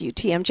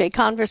WTMJ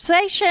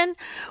conversation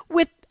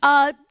with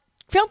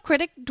film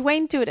critic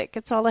Dwayne Dudick.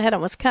 It's all ahead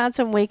on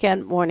Wisconsin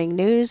Weekend Morning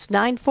News,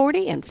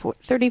 940 and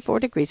 34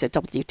 degrees at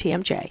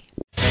WTMJ.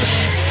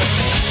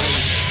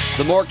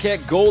 The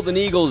Marquette Golden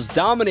Eagles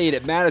dominate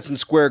at Madison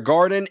Square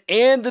Garden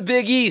and the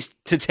Big East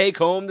to take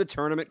home the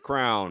tournament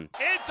crown.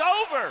 It's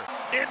over.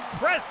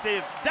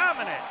 Impressive,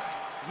 dominant.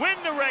 Win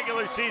the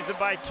regular season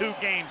by 2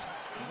 games.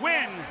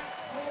 Win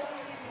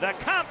the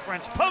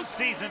conference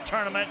postseason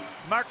tournament.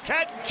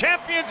 Marquette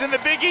champions in the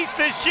Big East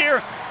this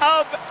year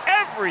of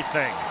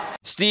everything.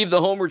 Steve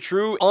the Homer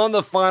True on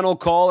the final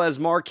call as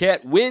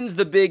Marquette wins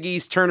the Big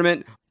East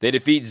tournament. They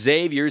defeat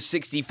Xavier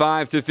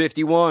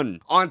 65-51,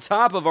 on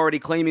top of already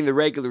claiming the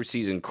regular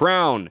season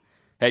crown.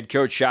 Head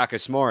coach Shaka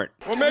Smart.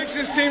 What makes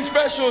this team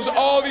special is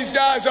all these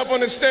guys up on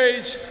the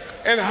stage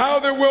and how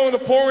they're willing to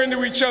pour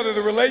into each other,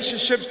 the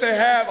relationships they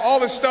have, all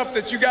the stuff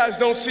that you guys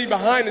don't see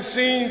behind the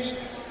scenes.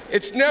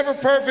 It's never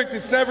perfect,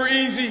 it's never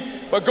easy,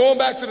 but going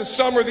back to the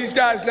summer, these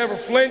guys never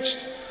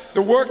flinched.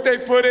 The work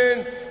they've put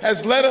in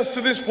has led us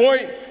to this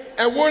point,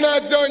 and we're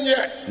not done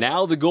yet.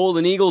 Now the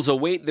Golden Eagles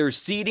await their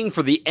seeding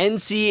for the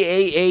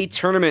NCAA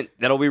tournament.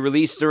 That'll be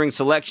released during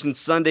Selection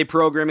Sunday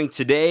programming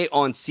today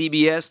on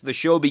CBS. The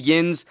show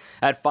begins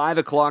at 5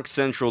 o'clock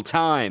Central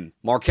Time.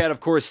 Marquette,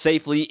 of course,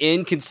 safely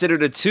in,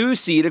 considered a 2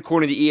 seed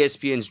according to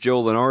ESPN's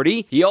Joe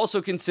Lenardi. He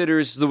also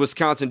considers the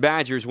Wisconsin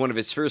Badgers one of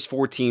his first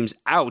 4 teams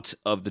out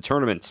of the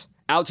tournament.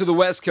 Out to the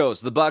West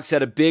Coast, the Bucks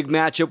had a big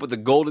matchup with the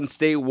Golden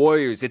State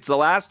Warriors. It's the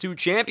last 2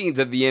 champions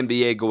of the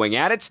NBA going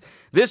at it.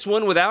 This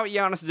one without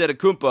Giannis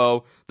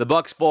Antetokounmpo. The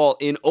Bucks fall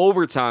in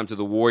overtime to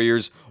the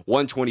Warriors,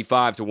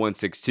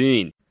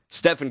 125-116.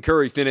 Stephen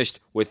Curry finished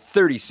with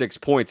 36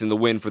 points in the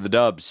win for the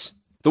Dubs.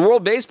 The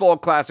World Baseball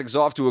Classic's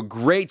off to a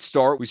great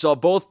start. We saw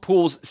both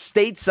pools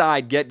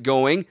stateside get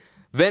going.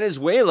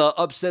 Venezuela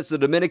upsets the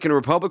Dominican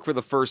Republic for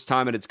the first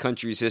time in its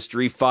country's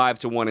history,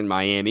 5-1 in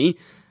Miami.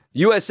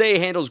 USA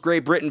handles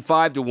Great Britain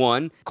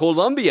 5-1.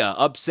 Colombia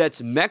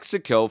upsets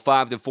Mexico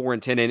 5-4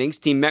 in 10 innings.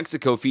 Team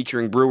Mexico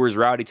featuring Brewers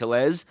Rowdy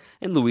Tellez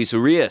and Luis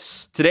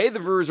Urias. Today, the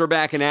Brewers are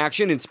back in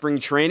action in spring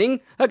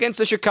training against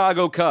the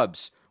Chicago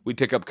Cubs. We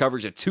pick up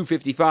coverage at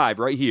 2:55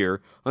 right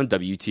here on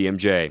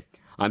WTMJ.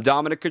 I'm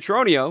Dominic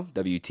Cotroneo,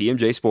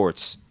 WTMJ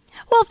Sports.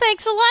 Well,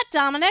 thanks a lot,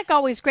 Dominic.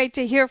 Always great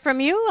to hear from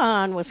you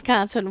on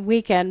Wisconsin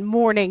Weekend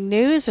Morning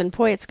News. And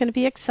boy, it's going to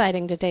be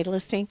exciting today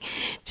listening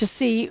to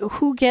see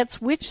who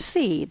gets which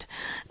seed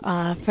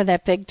for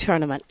that big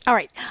tournament. All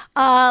right,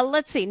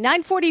 let's see.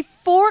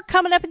 9:44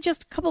 coming up in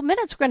just a couple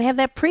minutes. We're going to have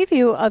that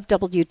preview of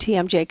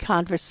WTMJ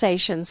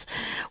Conversations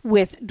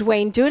with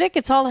Dwayne Dudick.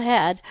 It's all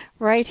ahead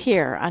right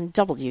here on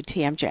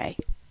WTMJ.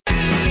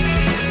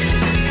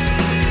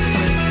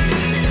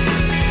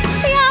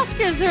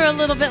 Oscars are a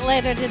little bit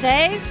later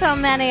today, so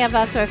many of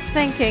us are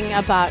thinking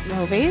about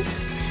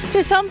movies.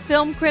 Do some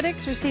film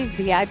critics receive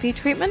VIP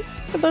treatment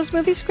for those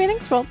movie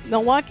screenings? Well,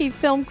 Milwaukee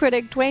film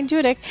critic Dwayne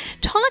Dudick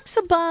talks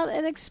about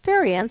an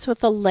experience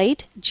with the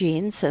late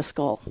Gene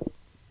Siskel.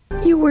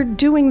 You were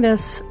doing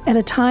this at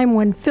a time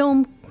when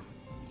film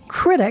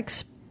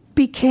critics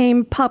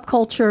became pop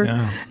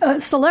culture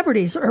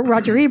celebrities.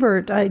 Roger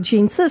Ebert,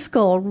 Gene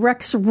Siskel,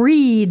 Rex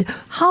Reed.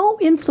 How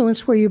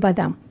influenced were you by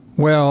them?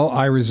 Well,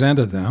 I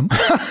resented them.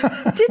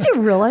 Did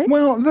you really?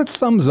 Well, the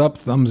thumbs up,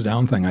 thumbs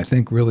down thing, I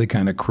think, really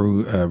kind of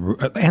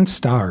and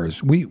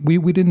stars. We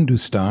didn't do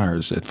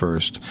stars at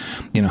first.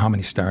 You know, how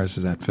many stars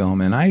is that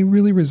film? And I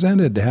really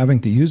resented having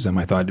to use them.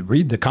 I thought,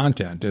 read the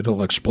content.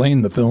 It'll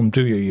explain the film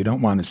to you. You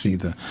don't want to see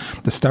the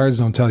stars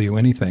don't tell you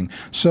anything.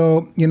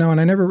 So, you know,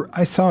 and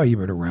I saw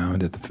Ebert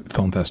around at the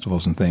film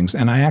festivals and things,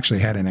 and I actually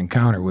had an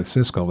encounter with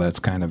Siskel that's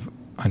kind of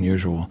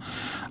unusual.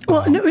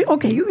 Well,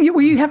 okay,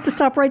 you have to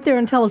stop right there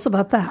and tell us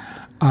about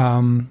that.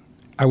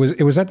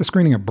 It was at the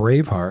screening of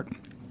Braveheart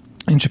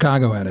in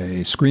Chicago at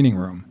a screening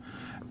room,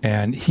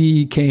 and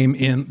he came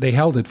in. They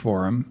held it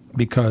for him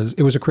because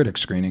it was a critic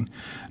screening,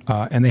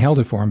 and they held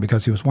it for him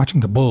because he was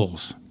watching the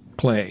Bulls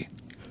play.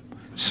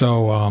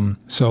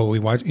 So we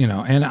watched,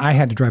 and I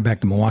had to drive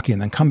back to Milwaukee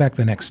and then come back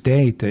the next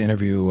day to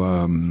interview,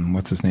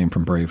 what's his name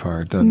from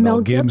Braveheart?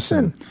 Mel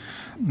Gibson.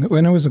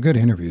 And it was a good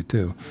interview,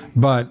 too.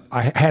 But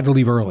I had to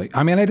leave early.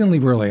 I mean, I didn't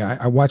leave early.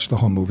 I watched the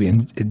whole movie,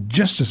 and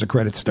just as the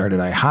credits started,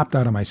 I hopped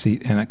out of my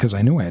seat because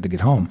I knew I had to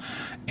get home.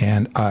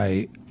 And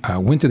I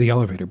went to the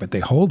elevator, but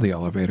they hold the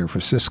elevator for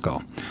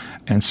Siskel.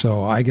 And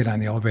so I get on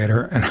the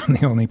elevator, and I'm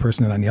the only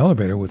person on the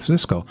elevator with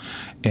Siskel.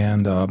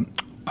 And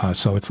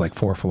so it's like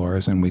 4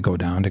 floors, and we go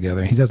down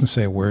together. He doesn't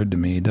say a word to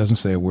me.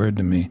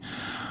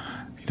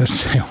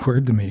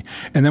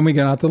 And then we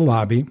get out to the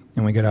lobby,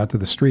 and we get out to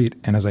the street.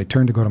 And as I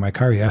turned to go to my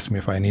car, he asked me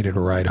if I needed a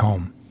ride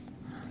home.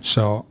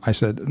 So I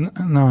said,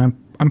 no,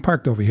 I'm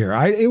parked over here.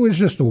 It was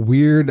just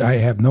I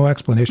have no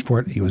explanation for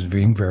it. He was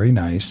being very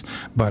nice,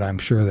 but I'm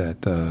sure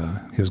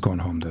that he was going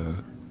home to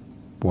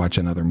watch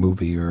another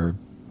movie or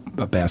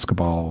a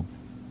basketball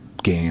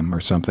game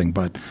or something.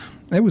 But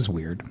it was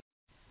weird.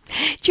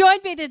 Join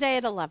me today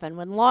at 11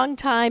 when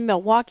longtime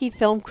Milwaukee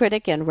film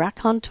critic and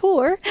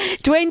raconteur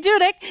Dwayne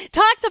Dudek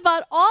talks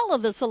about all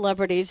of the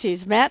celebrities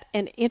he's met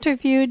and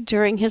interviewed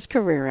during his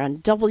career on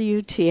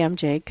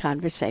WTMJ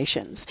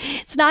Conversations.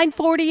 It's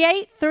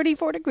 9:48,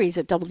 34 degrees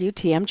at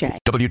WTMJ.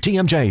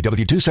 WTMJ,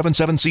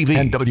 W277CV,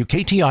 and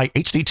WKTI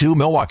HD2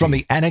 Milwaukee from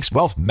the Annex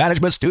Wealth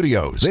Management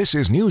Studios. This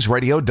is News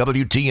Radio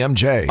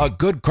WTMJ, a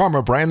Good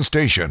Karma brand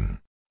station.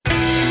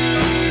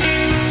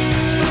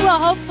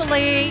 Well,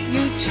 hopefully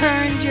you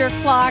turned your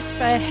clocks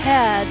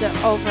ahead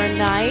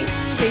overnight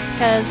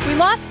because we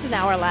lost an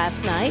hour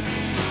last night.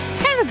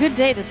 Kind of a good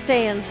day to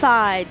stay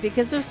inside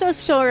because there's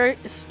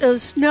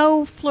those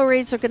snow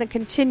flurries are going to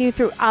continue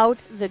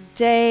throughout the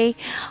day,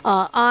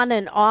 on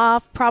and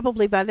off.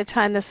 Probably by the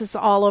time this is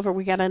all over,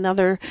 we got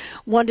another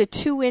 1 to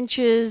 2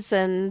 inches.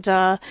 And,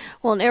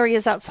 in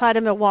areas outside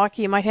of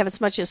Milwaukee, you might have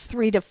as much as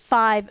 3 to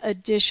 5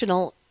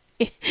 additional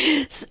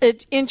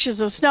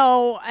inches of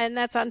snow, and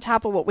that's on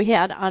top of what we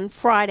had on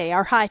Friday.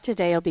 Our high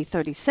today will be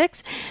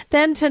 36.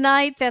 Then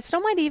tonight, that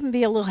snow might even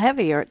be a little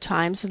heavier at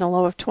times, and a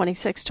low of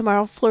 26.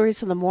 Tomorrow,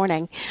 flurries in the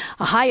morning,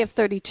 a high of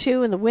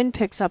 32, and the wind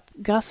picks up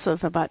gusts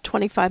of about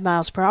 25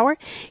 miles per hour.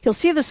 You'll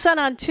see the sun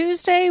on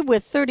Tuesday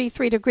with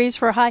 33 degrees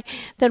for a high.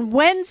 Then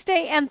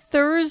Wednesday and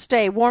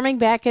Thursday, warming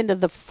back into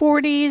the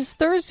 40s.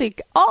 Thursday,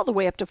 all the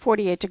way up to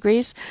 48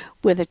 degrees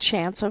with a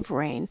chance of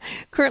rain.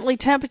 Currently,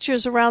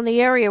 temperatures around the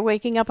area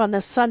waking up on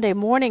this Sunday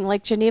morning.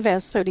 Lake Geneva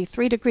has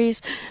 33 degrees.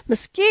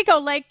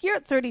 Muskego Lake, you're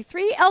at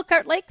 33.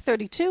 Elkhart Lake,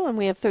 32. And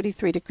we have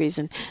 33 degrees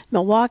in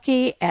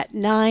Milwaukee at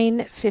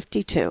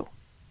 9:52.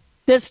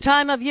 This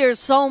time of year,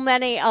 so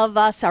many of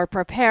us are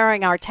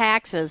preparing our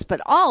taxes, but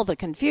all the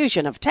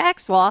confusion of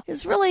tax law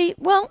is really,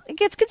 it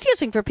gets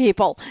confusing for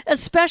people,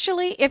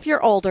 especially if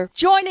you're older.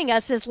 Joining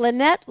us is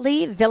Lynette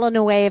Lee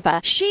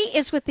Villanueva. She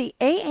is with the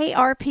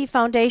AARP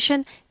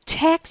Foundation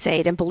Tax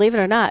Aid, and believe it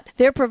or not,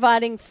 they're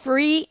providing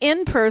free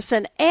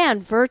in-person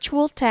and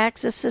virtual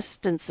tax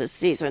assistance this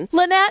season.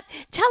 Lynette,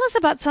 tell us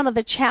about some of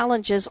the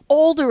challenges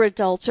older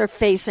adults are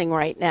facing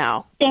right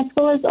now. Yes,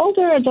 well, as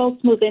older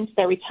adults move into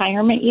their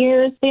retirement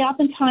years, they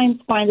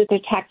oftentimes find that their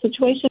tax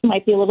situation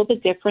might be a little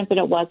bit different than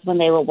it was when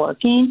they were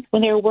working.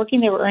 When they were working,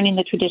 they were earning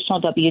the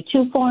traditional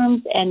W-2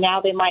 forms, and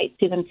now they might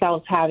see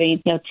themselves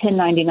having,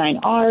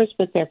 1099-Rs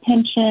with their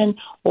pension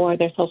or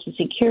their Social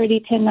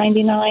Security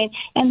 1099,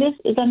 and this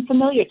is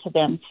unfamiliar to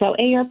them. So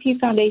AARP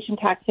Foundation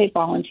Tax Aid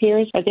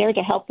volunteers are there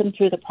to help them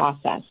through the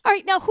process. All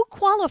right, now who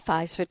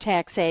qualifies for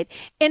tax aid,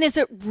 and is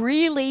it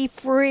really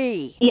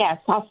free? Yes,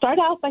 I'll start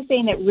out by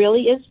saying it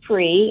really is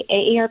free.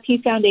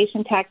 AARP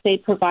Foundation Tax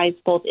Aid provides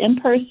both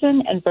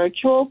in-person and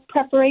virtual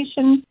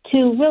preparation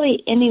to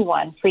really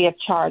anyone free of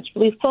charge.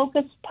 We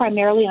focus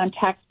primarily on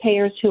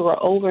taxpayers who are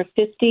over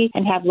 50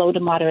 and have low to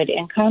moderate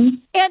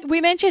income. And we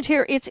mentioned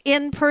here it's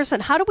in-person.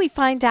 How do we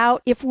find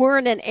out if we're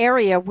in an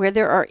area where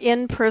there are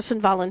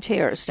in-person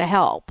volunteers to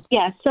help?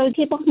 Yes, so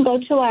people can go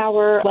to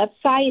our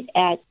website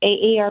at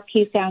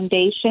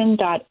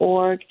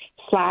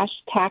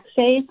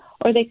aarpfoundation.org/taxaid,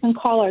 or they can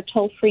call our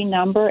toll-free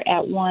number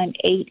at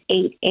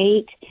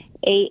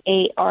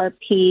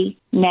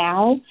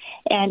 1-888-AARP-NOW.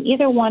 And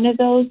either one of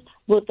those,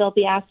 they'll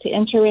be asked to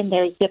enter in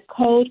their zip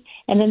code,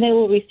 and then they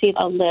will receive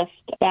a list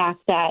back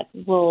that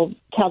will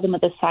tell them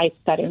of the sites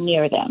that are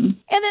near them.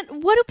 And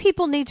then what do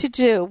people need to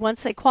do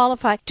once they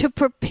qualify to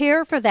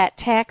prepare for that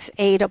tax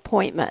aid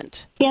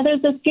appointment? Yeah,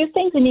 there's a few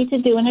things they need to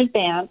do in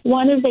advance.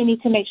 One is they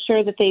need to make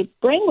sure that they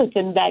bring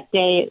within that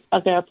day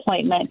of their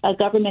appointment a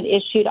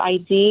government-issued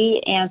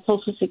ID and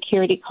Social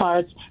Security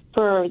cards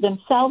for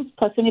themselves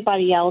plus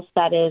anybody else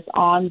that is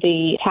on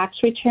the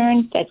tax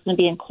return that's going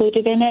to be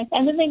included in it.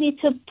 And then they need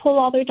to pull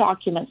all their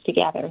documents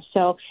together.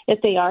 So if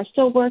they are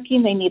still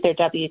working, they need their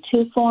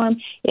W-2 form.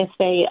 If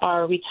they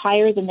are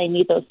retired, then they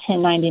need those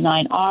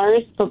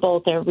 1099-Rs for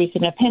both their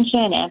recent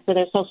pension and for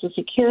their Social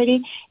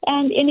Security,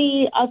 and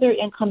any other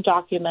income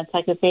documents,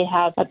 like if they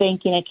have a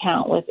banking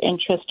account with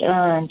interest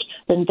earned,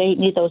 then they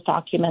need those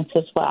documents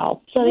as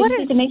well. So they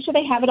need to make sure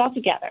they have it all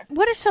together.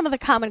 What are some of the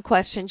common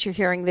questions you're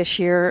hearing this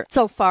year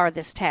so far far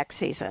this tax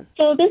season?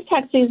 So this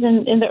tax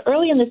season,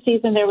 early in the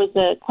season, there was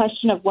a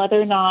question of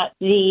whether or not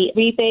the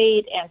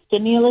rebate and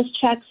stimulus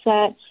checks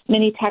that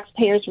many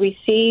taxpayers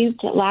received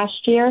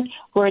last year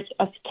were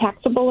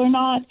taxable or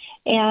not.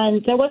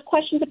 And there was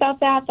questions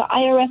about that. The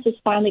IRS has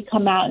finally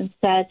come out and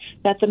said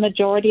that the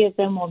majority of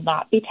them will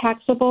not be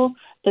taxable,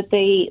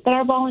 that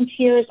our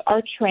volunteers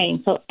are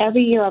trained. So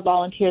every year our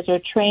volunteers are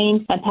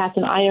trained and pass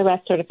an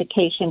IRS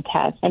certification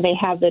test, and they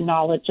have the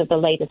knowledge of the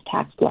latest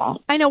tax law.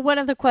 I know one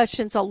of the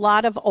questions a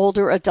lot of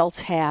older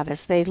adults have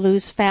is they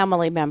lose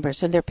family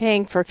members and they're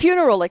paying for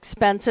funeral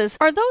expenses.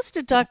 Are those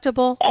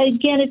deductible?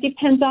 Again, it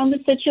depends on the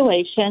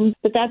situation,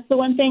 but that's the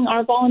one thing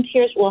our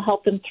volunteers will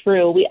help them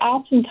through. We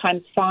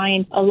oftentimes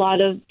find a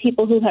lot of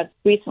people who have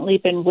recently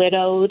been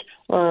widowed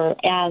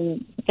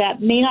and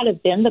that may not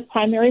have been the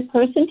primary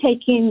person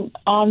taking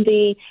on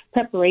the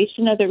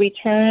preparation of the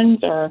returns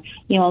or,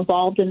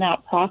 involved in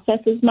that process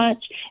as much.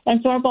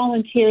 And so our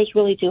volunteers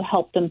really do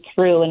help them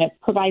through, and it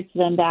provides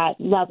them that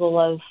level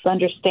of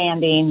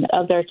understanding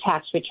of their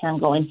tax return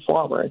going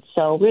forward.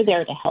 So we're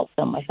there to help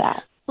them with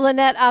that.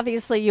 Lynette,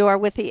 obviously you are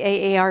with the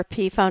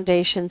AARP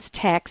Foundation's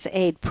Tax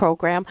Aid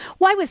Program.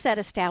 Why was that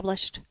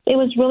established? It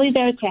was really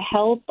there to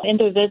help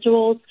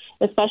individuals,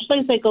 especially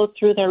as they go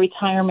through their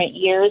retirement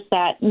years,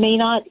 that may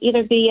not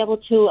either be able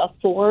to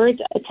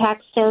afford a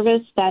tax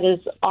service that is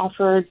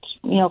offered,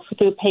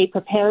 through paid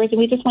preparers. And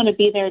we just want to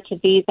be there to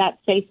be that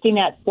safety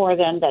net for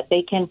them, that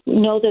they can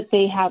know that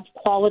they have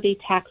quality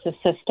tax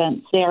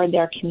assistance there in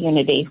their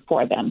community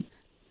for them.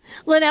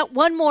 Lynette,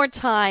 one more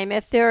time,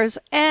 if there's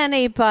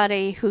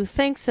anybody who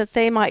thinks that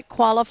they might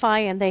qualify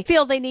and they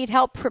feel they need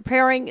help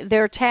preparing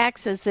their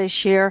taxes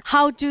this year,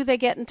 how do they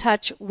get in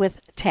touch with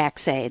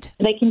Tax Aid?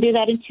 They can do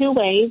that in two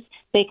ways.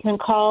 They can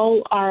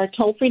call our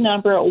toll-free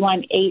number at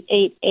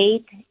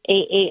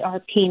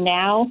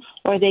 1-888-AARP-NOW,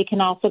 or they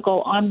can also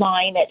go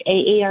online at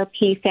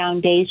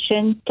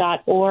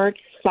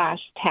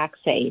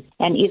aarpfoundation.org/taxaid.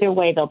 And either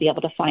way, they'll be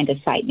able to find a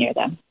site near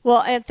them.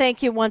 Well, and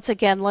thank you once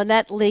again,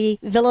 Lynette Lee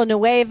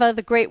Villanueva,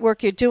 the great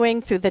work you're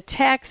doing through the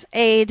Tax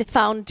Aid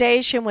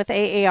Foundation with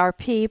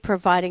AARP,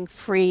 providing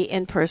free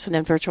in-person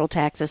and virtual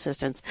tax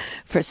assistance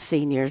for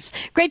seniors.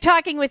 Great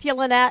talking with you,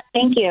 Lynette.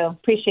 Thank you.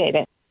 Appreciate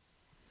it.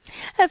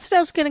 That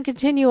snow's going to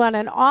continue on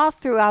and off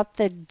throughout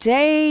the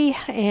day,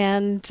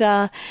 and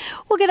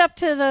we'll get up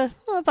to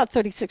about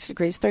 36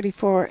 degrees,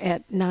 34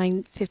 at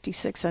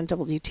 9:56 on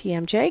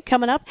WTMJ.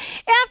 Coming up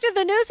after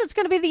the news, it's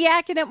going to be the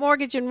Accident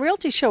Mortgage and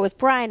Realty Show with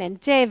Brian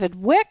and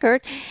David Wickert.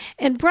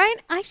 And Brian,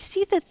 I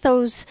see that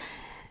those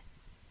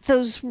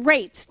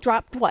rates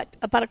dropped,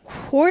 about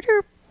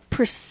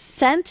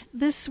 0.25%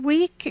 this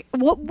week.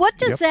 What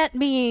does that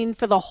mean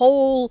for the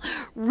whole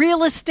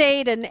real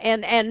estate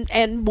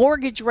and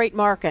mortgage rate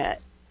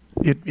market?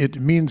 It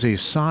means a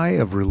sigh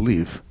of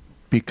relief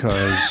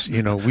because,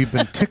 we've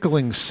been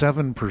tickling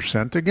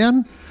 7%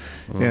 again.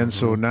 Mm-hmm. And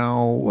so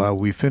now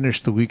we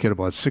finished the week at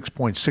about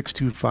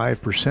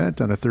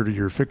 6.625% on a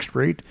 30-year fixed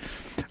rate.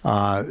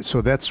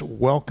 So that's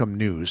welcome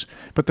news.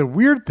 But the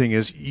weird thing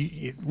is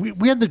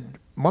we had the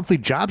monthly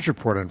jobs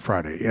report on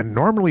Friday, and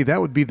normally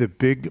that would be the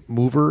big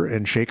mover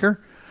and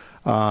shaker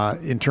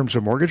in terms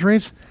of mortgage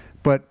rates.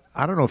 But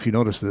I don't know if you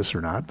noticed this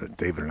or not, but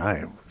David and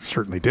I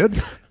certainly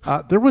did.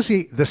 There was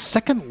the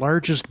second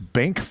largest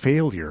bank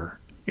failure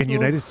in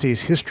United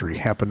States history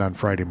happened on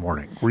Friday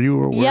morning. Were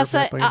you aware of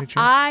that by any chance?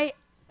 I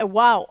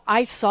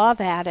saw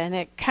that, and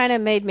it kind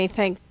of made me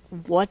think,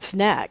 what's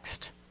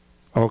next?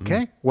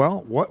 Okay.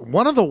 Well,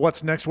 one of the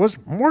what's next was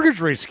mortgage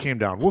rates came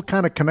down. We'll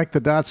kind of connect the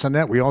dots on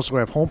that. We also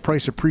have home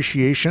price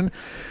appreciation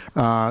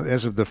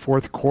as of the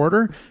fourth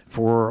quarter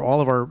for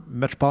all of our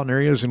metropolitan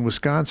areas in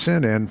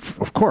Wisconsin. And,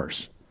 of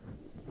course,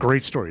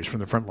 great stories from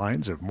the front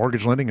lines of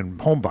mortgage lending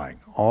and home buying,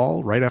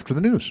 all right after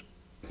the news.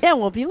 Yeah,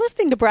 we'll be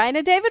listening to Brian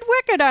and David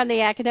Wickert on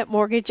the Accident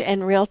Mortgage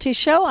and Realty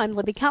Show. I'm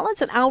Libby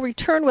Collins, and I'll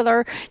return with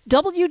our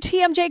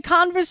WTMJ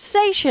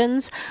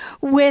conversations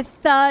with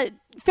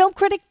film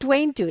critic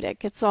Dwayne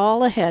Dudek. It's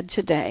all ahead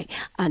today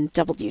on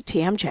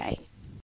WTMJ.